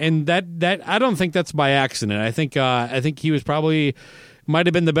 and that I don't think that's by accident. I think he was probably might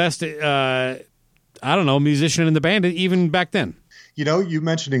have been the best musician in the band even back then. You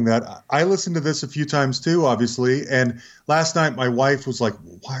mentioning that, I listened to this a few times too, obviously. And last night my wife was like,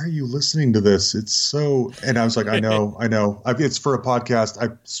 "Why are you listening to this? It's so," and I was like, I know. It's for a podcast.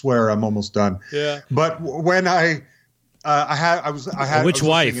 I swear I'm almost done. Yeah. But when I Which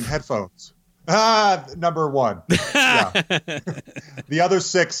wife? In headphones. Number 1. Yeah. The other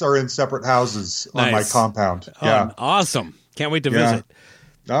 6 are in separate houses on my compound. Yeah. Awesome. Can't wait to visit.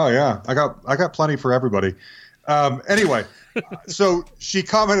 Oh yeah. I got plenty for everybody. Anyway, so she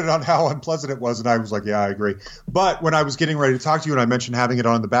commented on how unpleasant it was, and I was like, yeah, I agree. But when I was getting ready to talk to you and I mentioned having it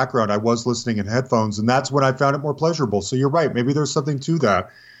on in the background, I was listening in headphones, and that's when I found it more pleasurable. So you're right. Maybe there's something to that.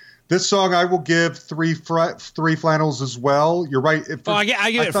 This song I will give 3 flannels as well. You're right. I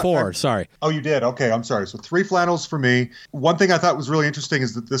give it 4. Sorry. Oh, you did? Okay, I'm sorry. So 3 flannels for me. One thing I thought was really interesting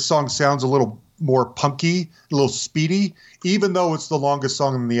is that this song sounds a little more punky, a little speedy, even though it's the longest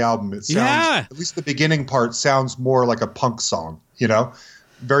song in the album. It sounds, at least the beginning part sounds more like a punk song,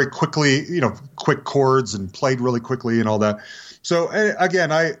 very quickly, quick chords and played really quickly and all that. So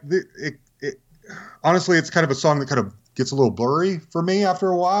again, honestly, it's kind of a song that kind of gets a little blurry for me after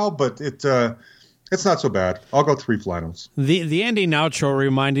a while, but it's not so bad. I'll go 3 flannels. The ending outro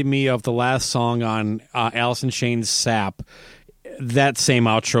reminded me of the last song on Alice in Chains' Sap. That same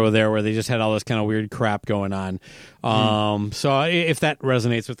outro there where they just had all this kind of weird crap going on. So if that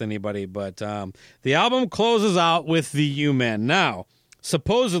resonates with anybody, but the album closes out with the U-Men. Now,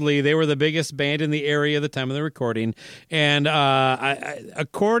 supposedly they were the biggest band in the area at the time of the recording, and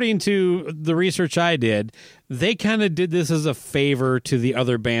according to the research I did, they kind of did this as a favor to the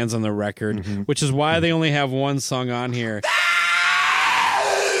other bands on the record, which is why they only have 1 song on here.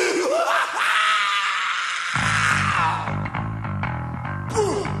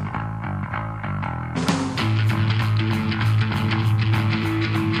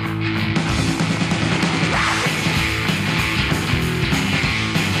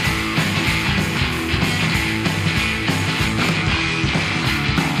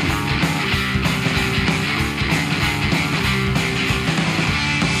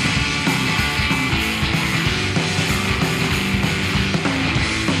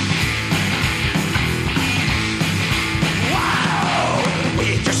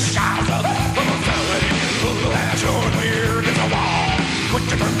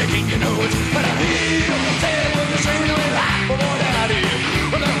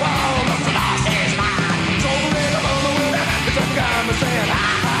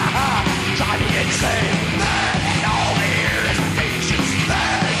 Say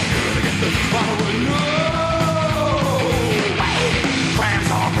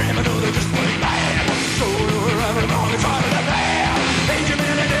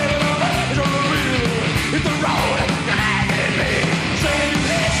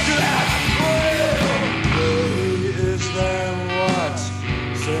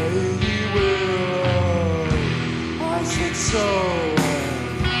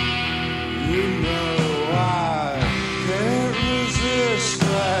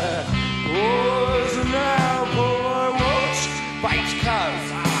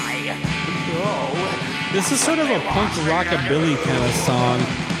This is sort of a punk rockabilly kind of song.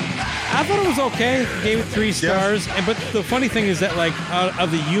 I thought it was okay. Gave it 3 stars. Yeah. But the funny thing is that, like, out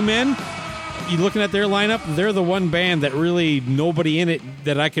of the U-Men, you looking at their lineup, they're the one band that really nobody in it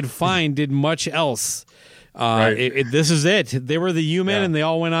that I could find did much else. Right. This is it. They were the U-Men, and they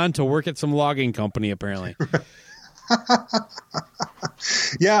all went on to work at some logging company, apparently.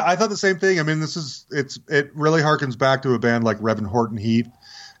 Yeah, I thought the same thing. I mean, it really harkens back to a band like Rev and Horton Heat.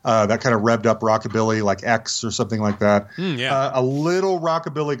 That kind of revved up rockabilly, like X or something like that. A little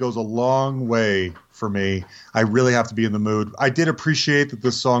rockabilly goes a long way for me. I really have to be in the mood. I did appreciate that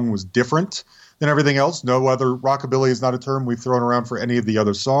this song was different than everything else. No other rockabilly is not a term we've thrown around for any of the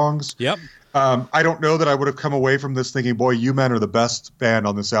other songs. Yep. I don't know that I would have come away from this thinking, boy, U-Men are the best band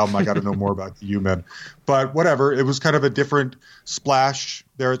on this album. I got to know more about the U-Men. But whatever. It was kind of a different splash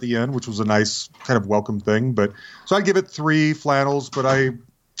there at the end, which was a nice kind of welcome thing. But so I'd give it 3 flannels, but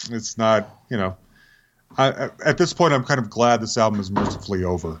it's not, at this point, I'm kind of glad this album is mercifully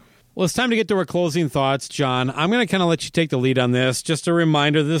over. Well, it's time to get to our closing thoughts, John. I'm going to kind of let you take the lead on this. Just a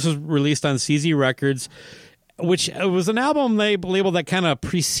reminder, this was released on CZ Records, which was an album label that kind of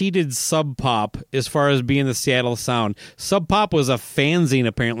preceded Sub Pop as far as being the Seattle sound. Sub Pop was a fanzine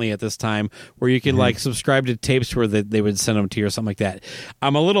apparently at this time where you could like subscribe to tapes where they would send them to you or something like that.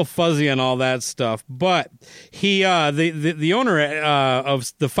 I'm a little fuzzy on all that stuff, but he, the owner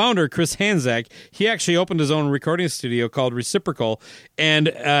of the founder, Chris Hanzak, he actually opened his own recording studio called Reciprocal, and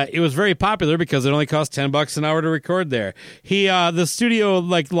it was very popular because it only cost $10 an hour to record there. The studio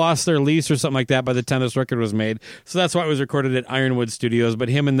like lost their lease or something like that by the time this record was made. So that's why it was recorded at Ironwood Studios. But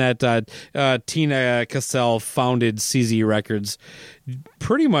him and that Tina Cassell founded CZ Records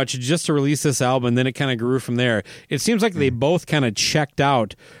pretty much just to release this album, and then it kind of grew from there. It seems like they both kind of checked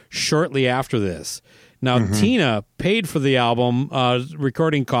out shortly after this. Now, Tina paid for the album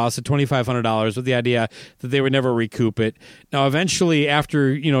recording costs at $2,500 with the idea that they would never recoup it. Now, eventually, after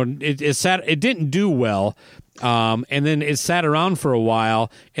it didn't do well. And then it sat around for a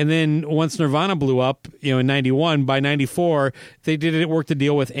while, and then once Nirvana blew up, in '91, by '94, they worked a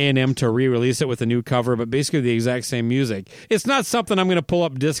deal with A&M to re-release it with a new cover, but basically the exact same music. It's not something I'm going to pull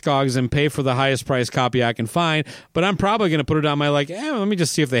up Discogs and pay for the highest price copy I can find, but I'm probably going to put it on my let me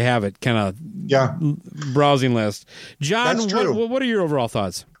just see if they have it kind of browsing list. John, what are your overall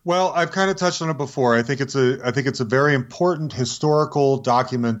thoughts? Well, I've kind of touched on it before. I think it's a very important historical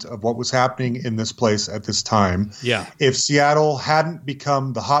document of what was happening in this place at this time. Yeah. If Seattle hadn't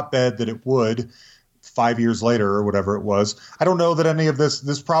become the hotbed that it would 5 years later or whatever it was, I don't know that any of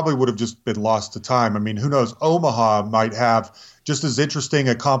this probably would have just been lost to time. I mean, who knows? Omaha might have just as interesting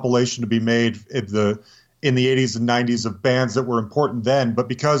a compilation to be made in the 80s and 90s of bands that were important then. But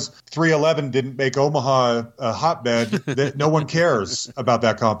because 311 didn't make Omaha a hotbed, that no one cares about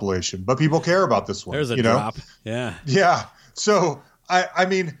that compilation. But people care about this one. There's a drop. Yeah. Yeah. So, I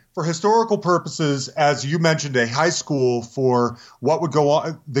mean, for historical purposes, as you mentioned, a high school for what would go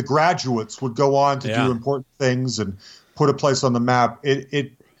on, the graduates would go on to do important things and put a place on the map.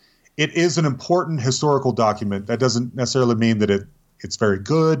 It is an important historical document. That doesn't necessarily mean that it's very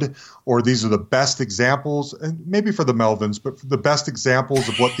good, or these are the best examples, and maybe for the Melvins, but for the best examples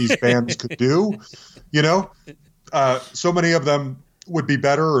of what these bands could do. So many of them would be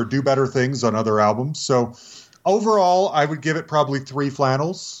better or do better things on other albums. So overall, I would give it probably 3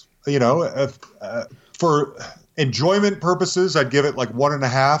 flannels. For enjoyment purposes, I'd give it like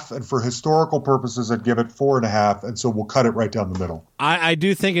 1.5, and for historical purposes, I'd give it 4.5. And so we'll cut it right down the middle. I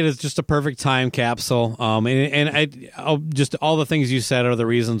do think it is just a perfect time capsule. I'll just all the things you said are the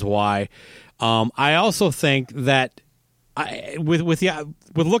reasons why. I also think that with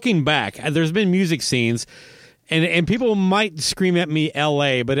looking back, there's been music scenes. And people might scream at me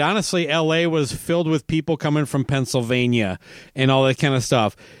L.A., but honestly, L.A. was filled with people coming from Pennsylvania and all that kind of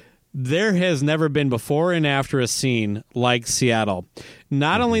stuff. There has never been before and after a scene like Seattle.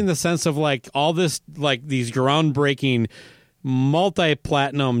 Not only in the sense of like all this, like these groundbreaking,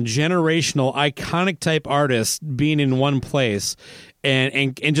 multi-platinum, generational, iconic type artists being in one place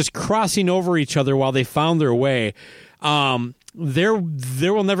and just crossing over each other while they found their way. There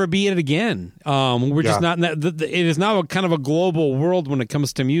will never be it again. We're just not in that. It is now a kind of a global world when it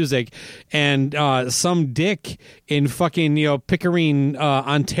comes to music, and some dick in fucking Pickering,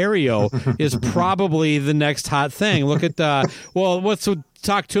 Ontario is probably the next hot thing. Look at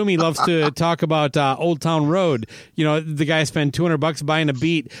Talk to Me loves to talk about Old Town Road. The guy spent $200 buying a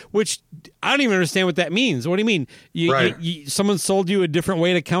beat, which I don't even understand what that means. What do you mean? Someone sold you a different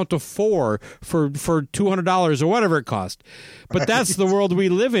way to count to 4 for $200 or whatever it cost. But that's the world we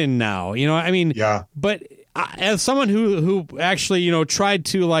live in now. But as someone who actually, tried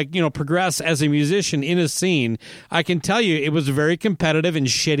to progress as a musician in a scene, I can tell you it was very competitive and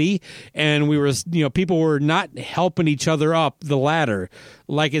shitty. And we were, people were not helping each other up the ladder.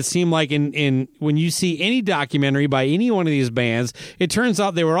 Like it seemed like in when you see any documentary by any one of these bands, it turns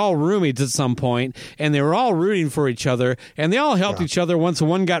out they were all roommates at some point, and they were all rooting for each other, and they all helped each other. Once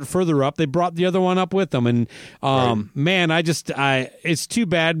one got further up, they brought the other one up with them. And man, it's too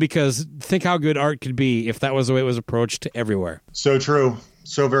bad, because think how good art could be if that was the way it was approached everywhere. So true,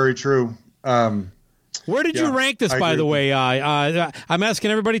 so very true. Where did you rank this, by the way? I'm asking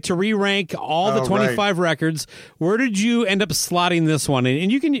everybody to re-rank all the 25 records. Where did you end up slotting this one?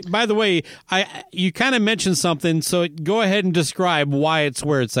 And you can, by the way, you kind of mentioned something, so go ahead and describe why it's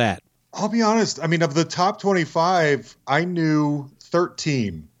where it's at. I'll be honest. I mean, of the top 25, I knew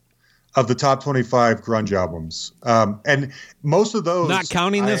 13 of the top 25 grunge albums. And most of those... Not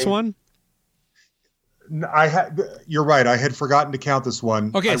counting this one? You're right. I had forgotten to count this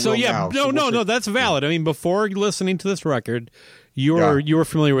one. Okay, no, that's valid. I mean, before listening to this record, you were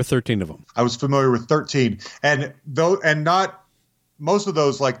familiar with 13 of them. I was familiar with 13, and not most of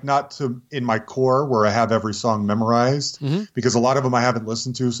those, not in my core where I have every song memorized, because a lot of them I haven't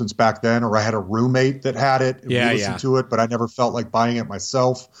listened to since back then, or I had a roommate that had it and we listened to it, but I never felt like buying it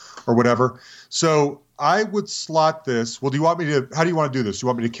myself or whatever. So I would slot this. Well, how do you want to do this? Do you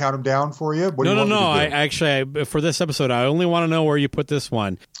want me to count them down for you? No. For this episode, I only want to know where you put this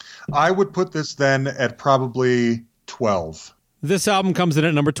one. I would put this then at probably 12. This album comes in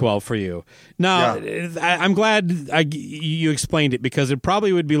at number 12 for you. Now, I'm glad you explained it, because it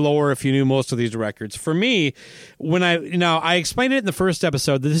probably would be lower if you knew most of these records. For me, I explained it in the first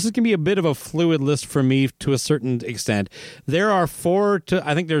episode that this is going to be a bit of a fluid list for me to a certain extent. There are 4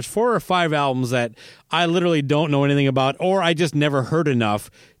 or 5 albums that I literally don't know anything about, or I just never heard enough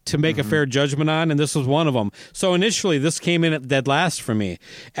to make a fair judgment on, and this was one of them. So initially, this came in at dead last for me.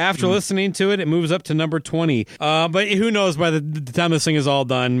 After listening to it, it moves up to number 20. But who knows, by the time this thing is all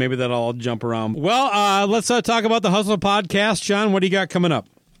done, maybe that'll all jump around. Well, let's talk about the Hustle Podcast. John, what do you got coming up?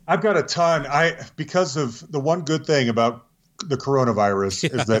 I've got a ton. Because of the one good thing about the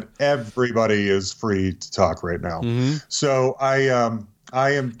coronavirus is that everybody is free to talk right now. So I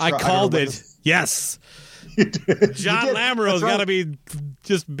called it. Yes. John Lamoreaux's got to be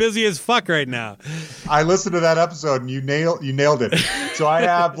just busy as fuck right now. I listened to that episode and you nailed it. So I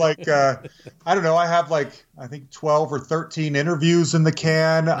have I think 12 or 13 interviews in the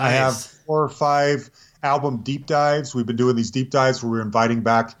can. Nice. I have 4 or 5 album deep dives. We've been doing these deep dives where we're inviting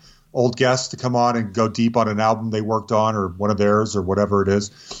back old guests to come on and go deep on an album they worked on, or one of theirs, or whatever it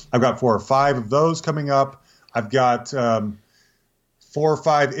is. I've got 4 or 5 of those coming up. I've got 4 or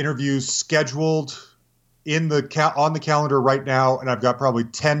 5 interviews scheduled on the calendar right now, and I've got probably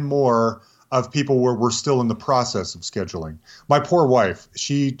 10 more of people where we're still in the process of scheduling. My poor wife,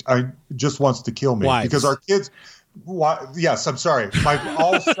 she just wants to kill me. Wives. Because our kids. Yes, I'm sorry.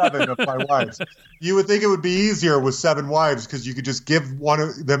 All 7 of my wives. You would think it would be easier with 7 wives, because you could just give one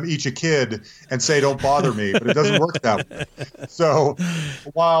of them each a kid and say, "Don't bother me," but it doesn't work that way. So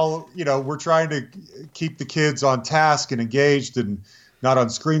while we're trying to keep the kids on task and engaged and not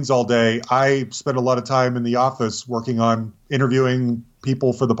on screens all day, I spend a lot of time in the office working on interviewing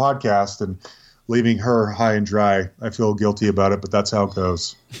people for the podcast and leaving her high and dry. I feel guilty about it, but that's how it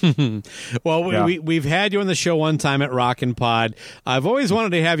goes. Well, we've had you on the show one time at Rockin' Pod. I've always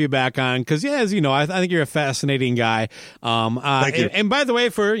wanted to have you back on because, as you know, I think you're a fascinating guy. Thank you. And by the way,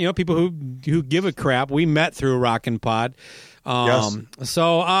 for people who give a crap, we met through Rockin' Pod. Yes.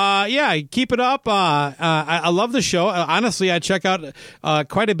 So, keep it up. I love the show. Honestly, I check out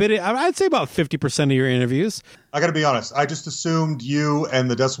quite a bit. I'd say about 50% of your interviews. I got to be honest. I just assumed you and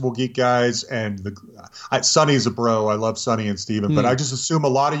the Decibel Geek guys and Sonny's a bro. I love Sonny and Steven, but I just assume a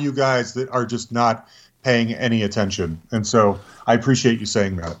lot of you guys that are just not paying any attention. And so I appreciate you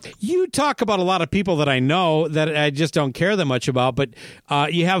saying that. You talk about a lot of people that I know that I just don't care that much about, but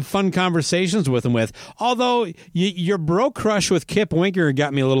you have fun conversations with them although your bro crush with Kip Winker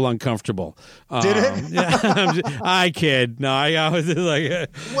got me a little uncomfortable. Did it? I kid. No, I was like...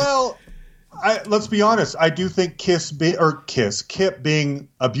 Well... let's be honest. I do think Kip being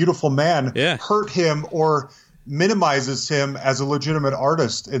a beautiful man hurt him or minimizes him as a legitimate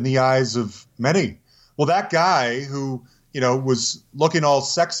artist in the eyes of many. Well, that guy who, was looking all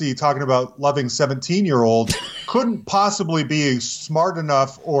sexy talking about loving 17-year-olds couldn't possibly be smart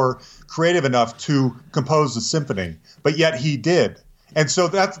enough or creative enough to compose a symphony, but yet he did. And so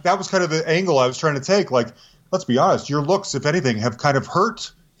that was kind of the angle I was trying to take. Like, let's be honest, your looks, if anything, have kind of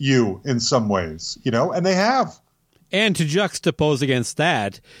hurt you in some ways, and they have. And to juxtapose against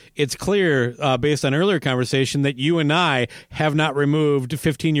that, it's clear, based on earlier conversation, that you and I have not removed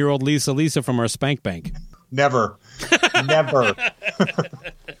 15-year-old Lisa from our spank bank. Never. Never.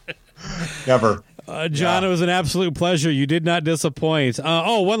 Never. John, It was an absolute pleasure. You did not disappoint.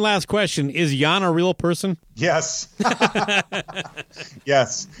 One last question. Is Jan a real person? Yes.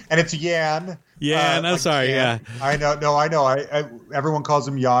 Yes. And it's Jan. Yeah, I'm sorry. Jan. Yeah. I know. No, I know. I everyone calls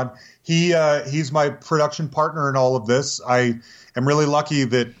him Jan. He's my production partner in all of this. I am really lucky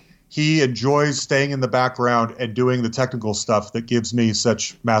that he enjoys staying in the background and doing the technical stuff that gives me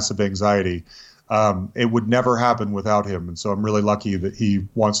such massive anxiety. It would never happen without him. And so I'm really lucky that he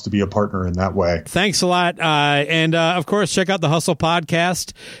wants to be a partner in that way. Thanks a lot. And of course, check out the Hustle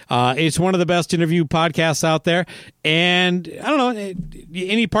podcast. It's one of the best interview podcasts out there. And I don't know,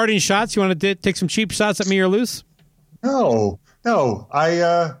 any parting shots? You want to take some cheap shots at me or Luce? No.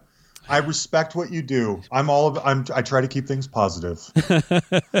 I respect what you do. I try to keep things positive.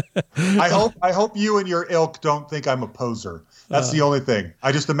 I hope you and your ilk don't think I'm a poser. That's the only thing.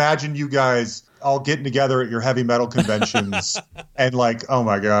 I just imagine you guys all getting together at your heavy metal conventions and like, oh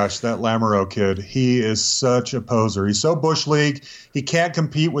my gosh, that Lamoreaux kid, he is such a poser. He's so Bush League. He can't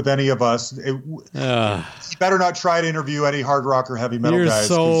compete with any of us. He better not try to interview any hard rock or heavy metal guys.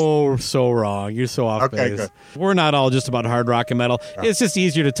 You're so wrong. You're so off base. Good. We're not all just about hard rock and metal. Oh. It's just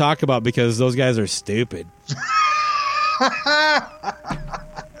easier to talk about because those guys are stupid. That's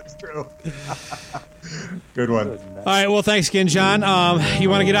true. Good one. All right. Well, thanks again, John. You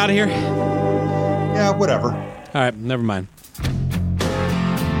want to get out of here? Yeah, whatever. All right. Never mind.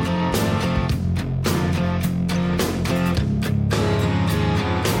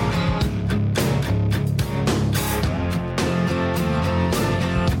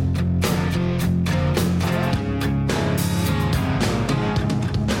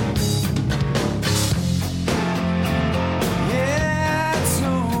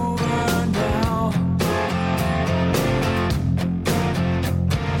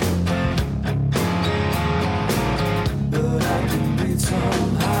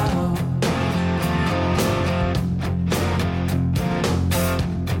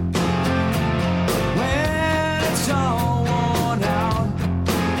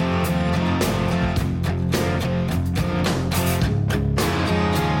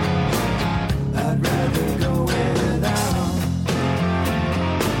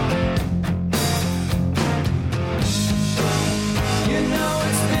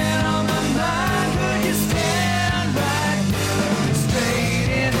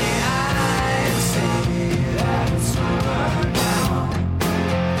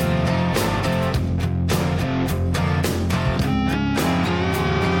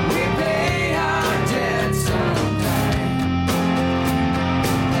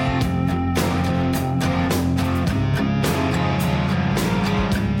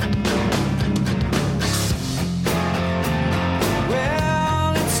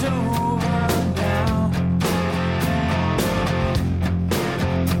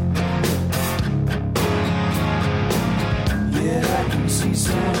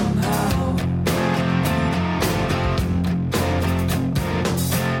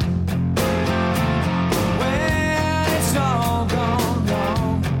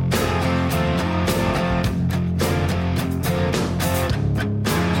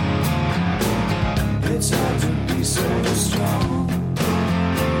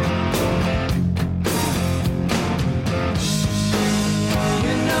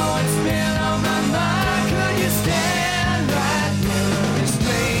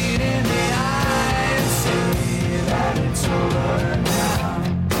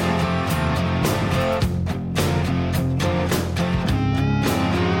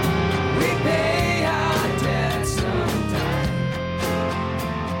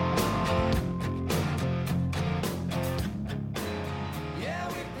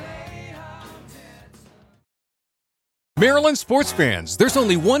 Maryland sports fans, there's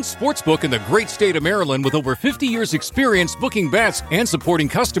only one sports book in the great state of Maryland with over 50 years experience booking bets and supporting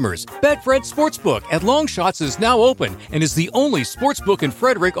customers. Betfred Sportsbook at Longshots is now open and is the only sportsbook in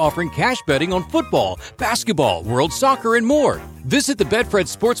Frederick offering cash betting on football, basketball, world soccer, and more. Visit the Betfred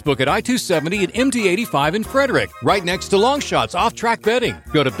Sportsbook at I-270 and MD-85 in Frederick, right next to Longshots off-track betting.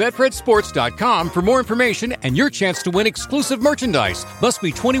 Go to betfredsports.com for more information and your chance to win exclusive merchandise. Must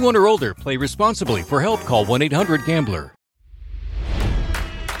be 21 or older. Play responsibly. For help, call 1-800-GAMBLER.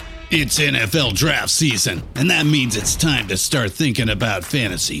 It's NFL draft season, and that means it's time to start thinking about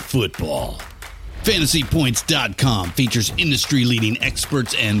fantasy football. FantasyPoints.com features industry-leading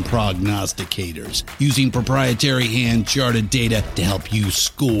experts and prognosticators using proprietary hand-charted data to help you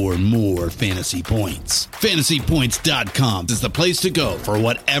score more fantasy points. FantasyPoints.com is the place to go for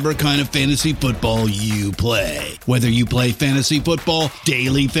whatever kind of fantasy football you play. Whether you play fantasy football,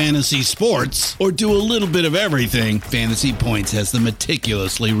 daily fantasy sports, or do a little bit of everything, Fantasy Points has the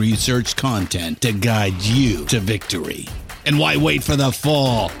meticulously researched content to guide you to victory. And why wait for the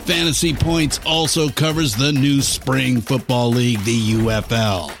fall? Fantasy Points also covers the new spring football league, the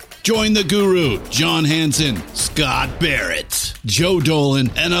UFL. Join the guru, John Hansen, Scott Barrett, Joe Dolan,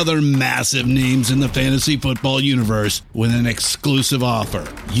 and other massive names in the fantasy football universe with an exclusive offer.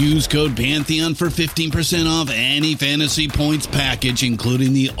 Use code Pantheon for 15% off any Fantasy Points package,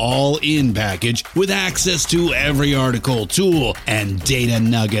 including the all-in package, with access to every article, tool, and data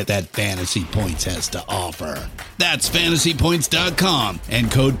nugget that Fantasy Points has to offer. That's FantasyPoints.com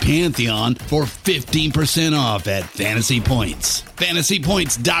and code Pantheon for 15% off at Fantasy Points.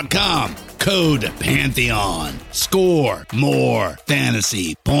 FantasyPoints.com, code Pantheon. Score more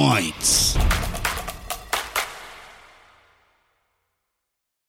fantasy points.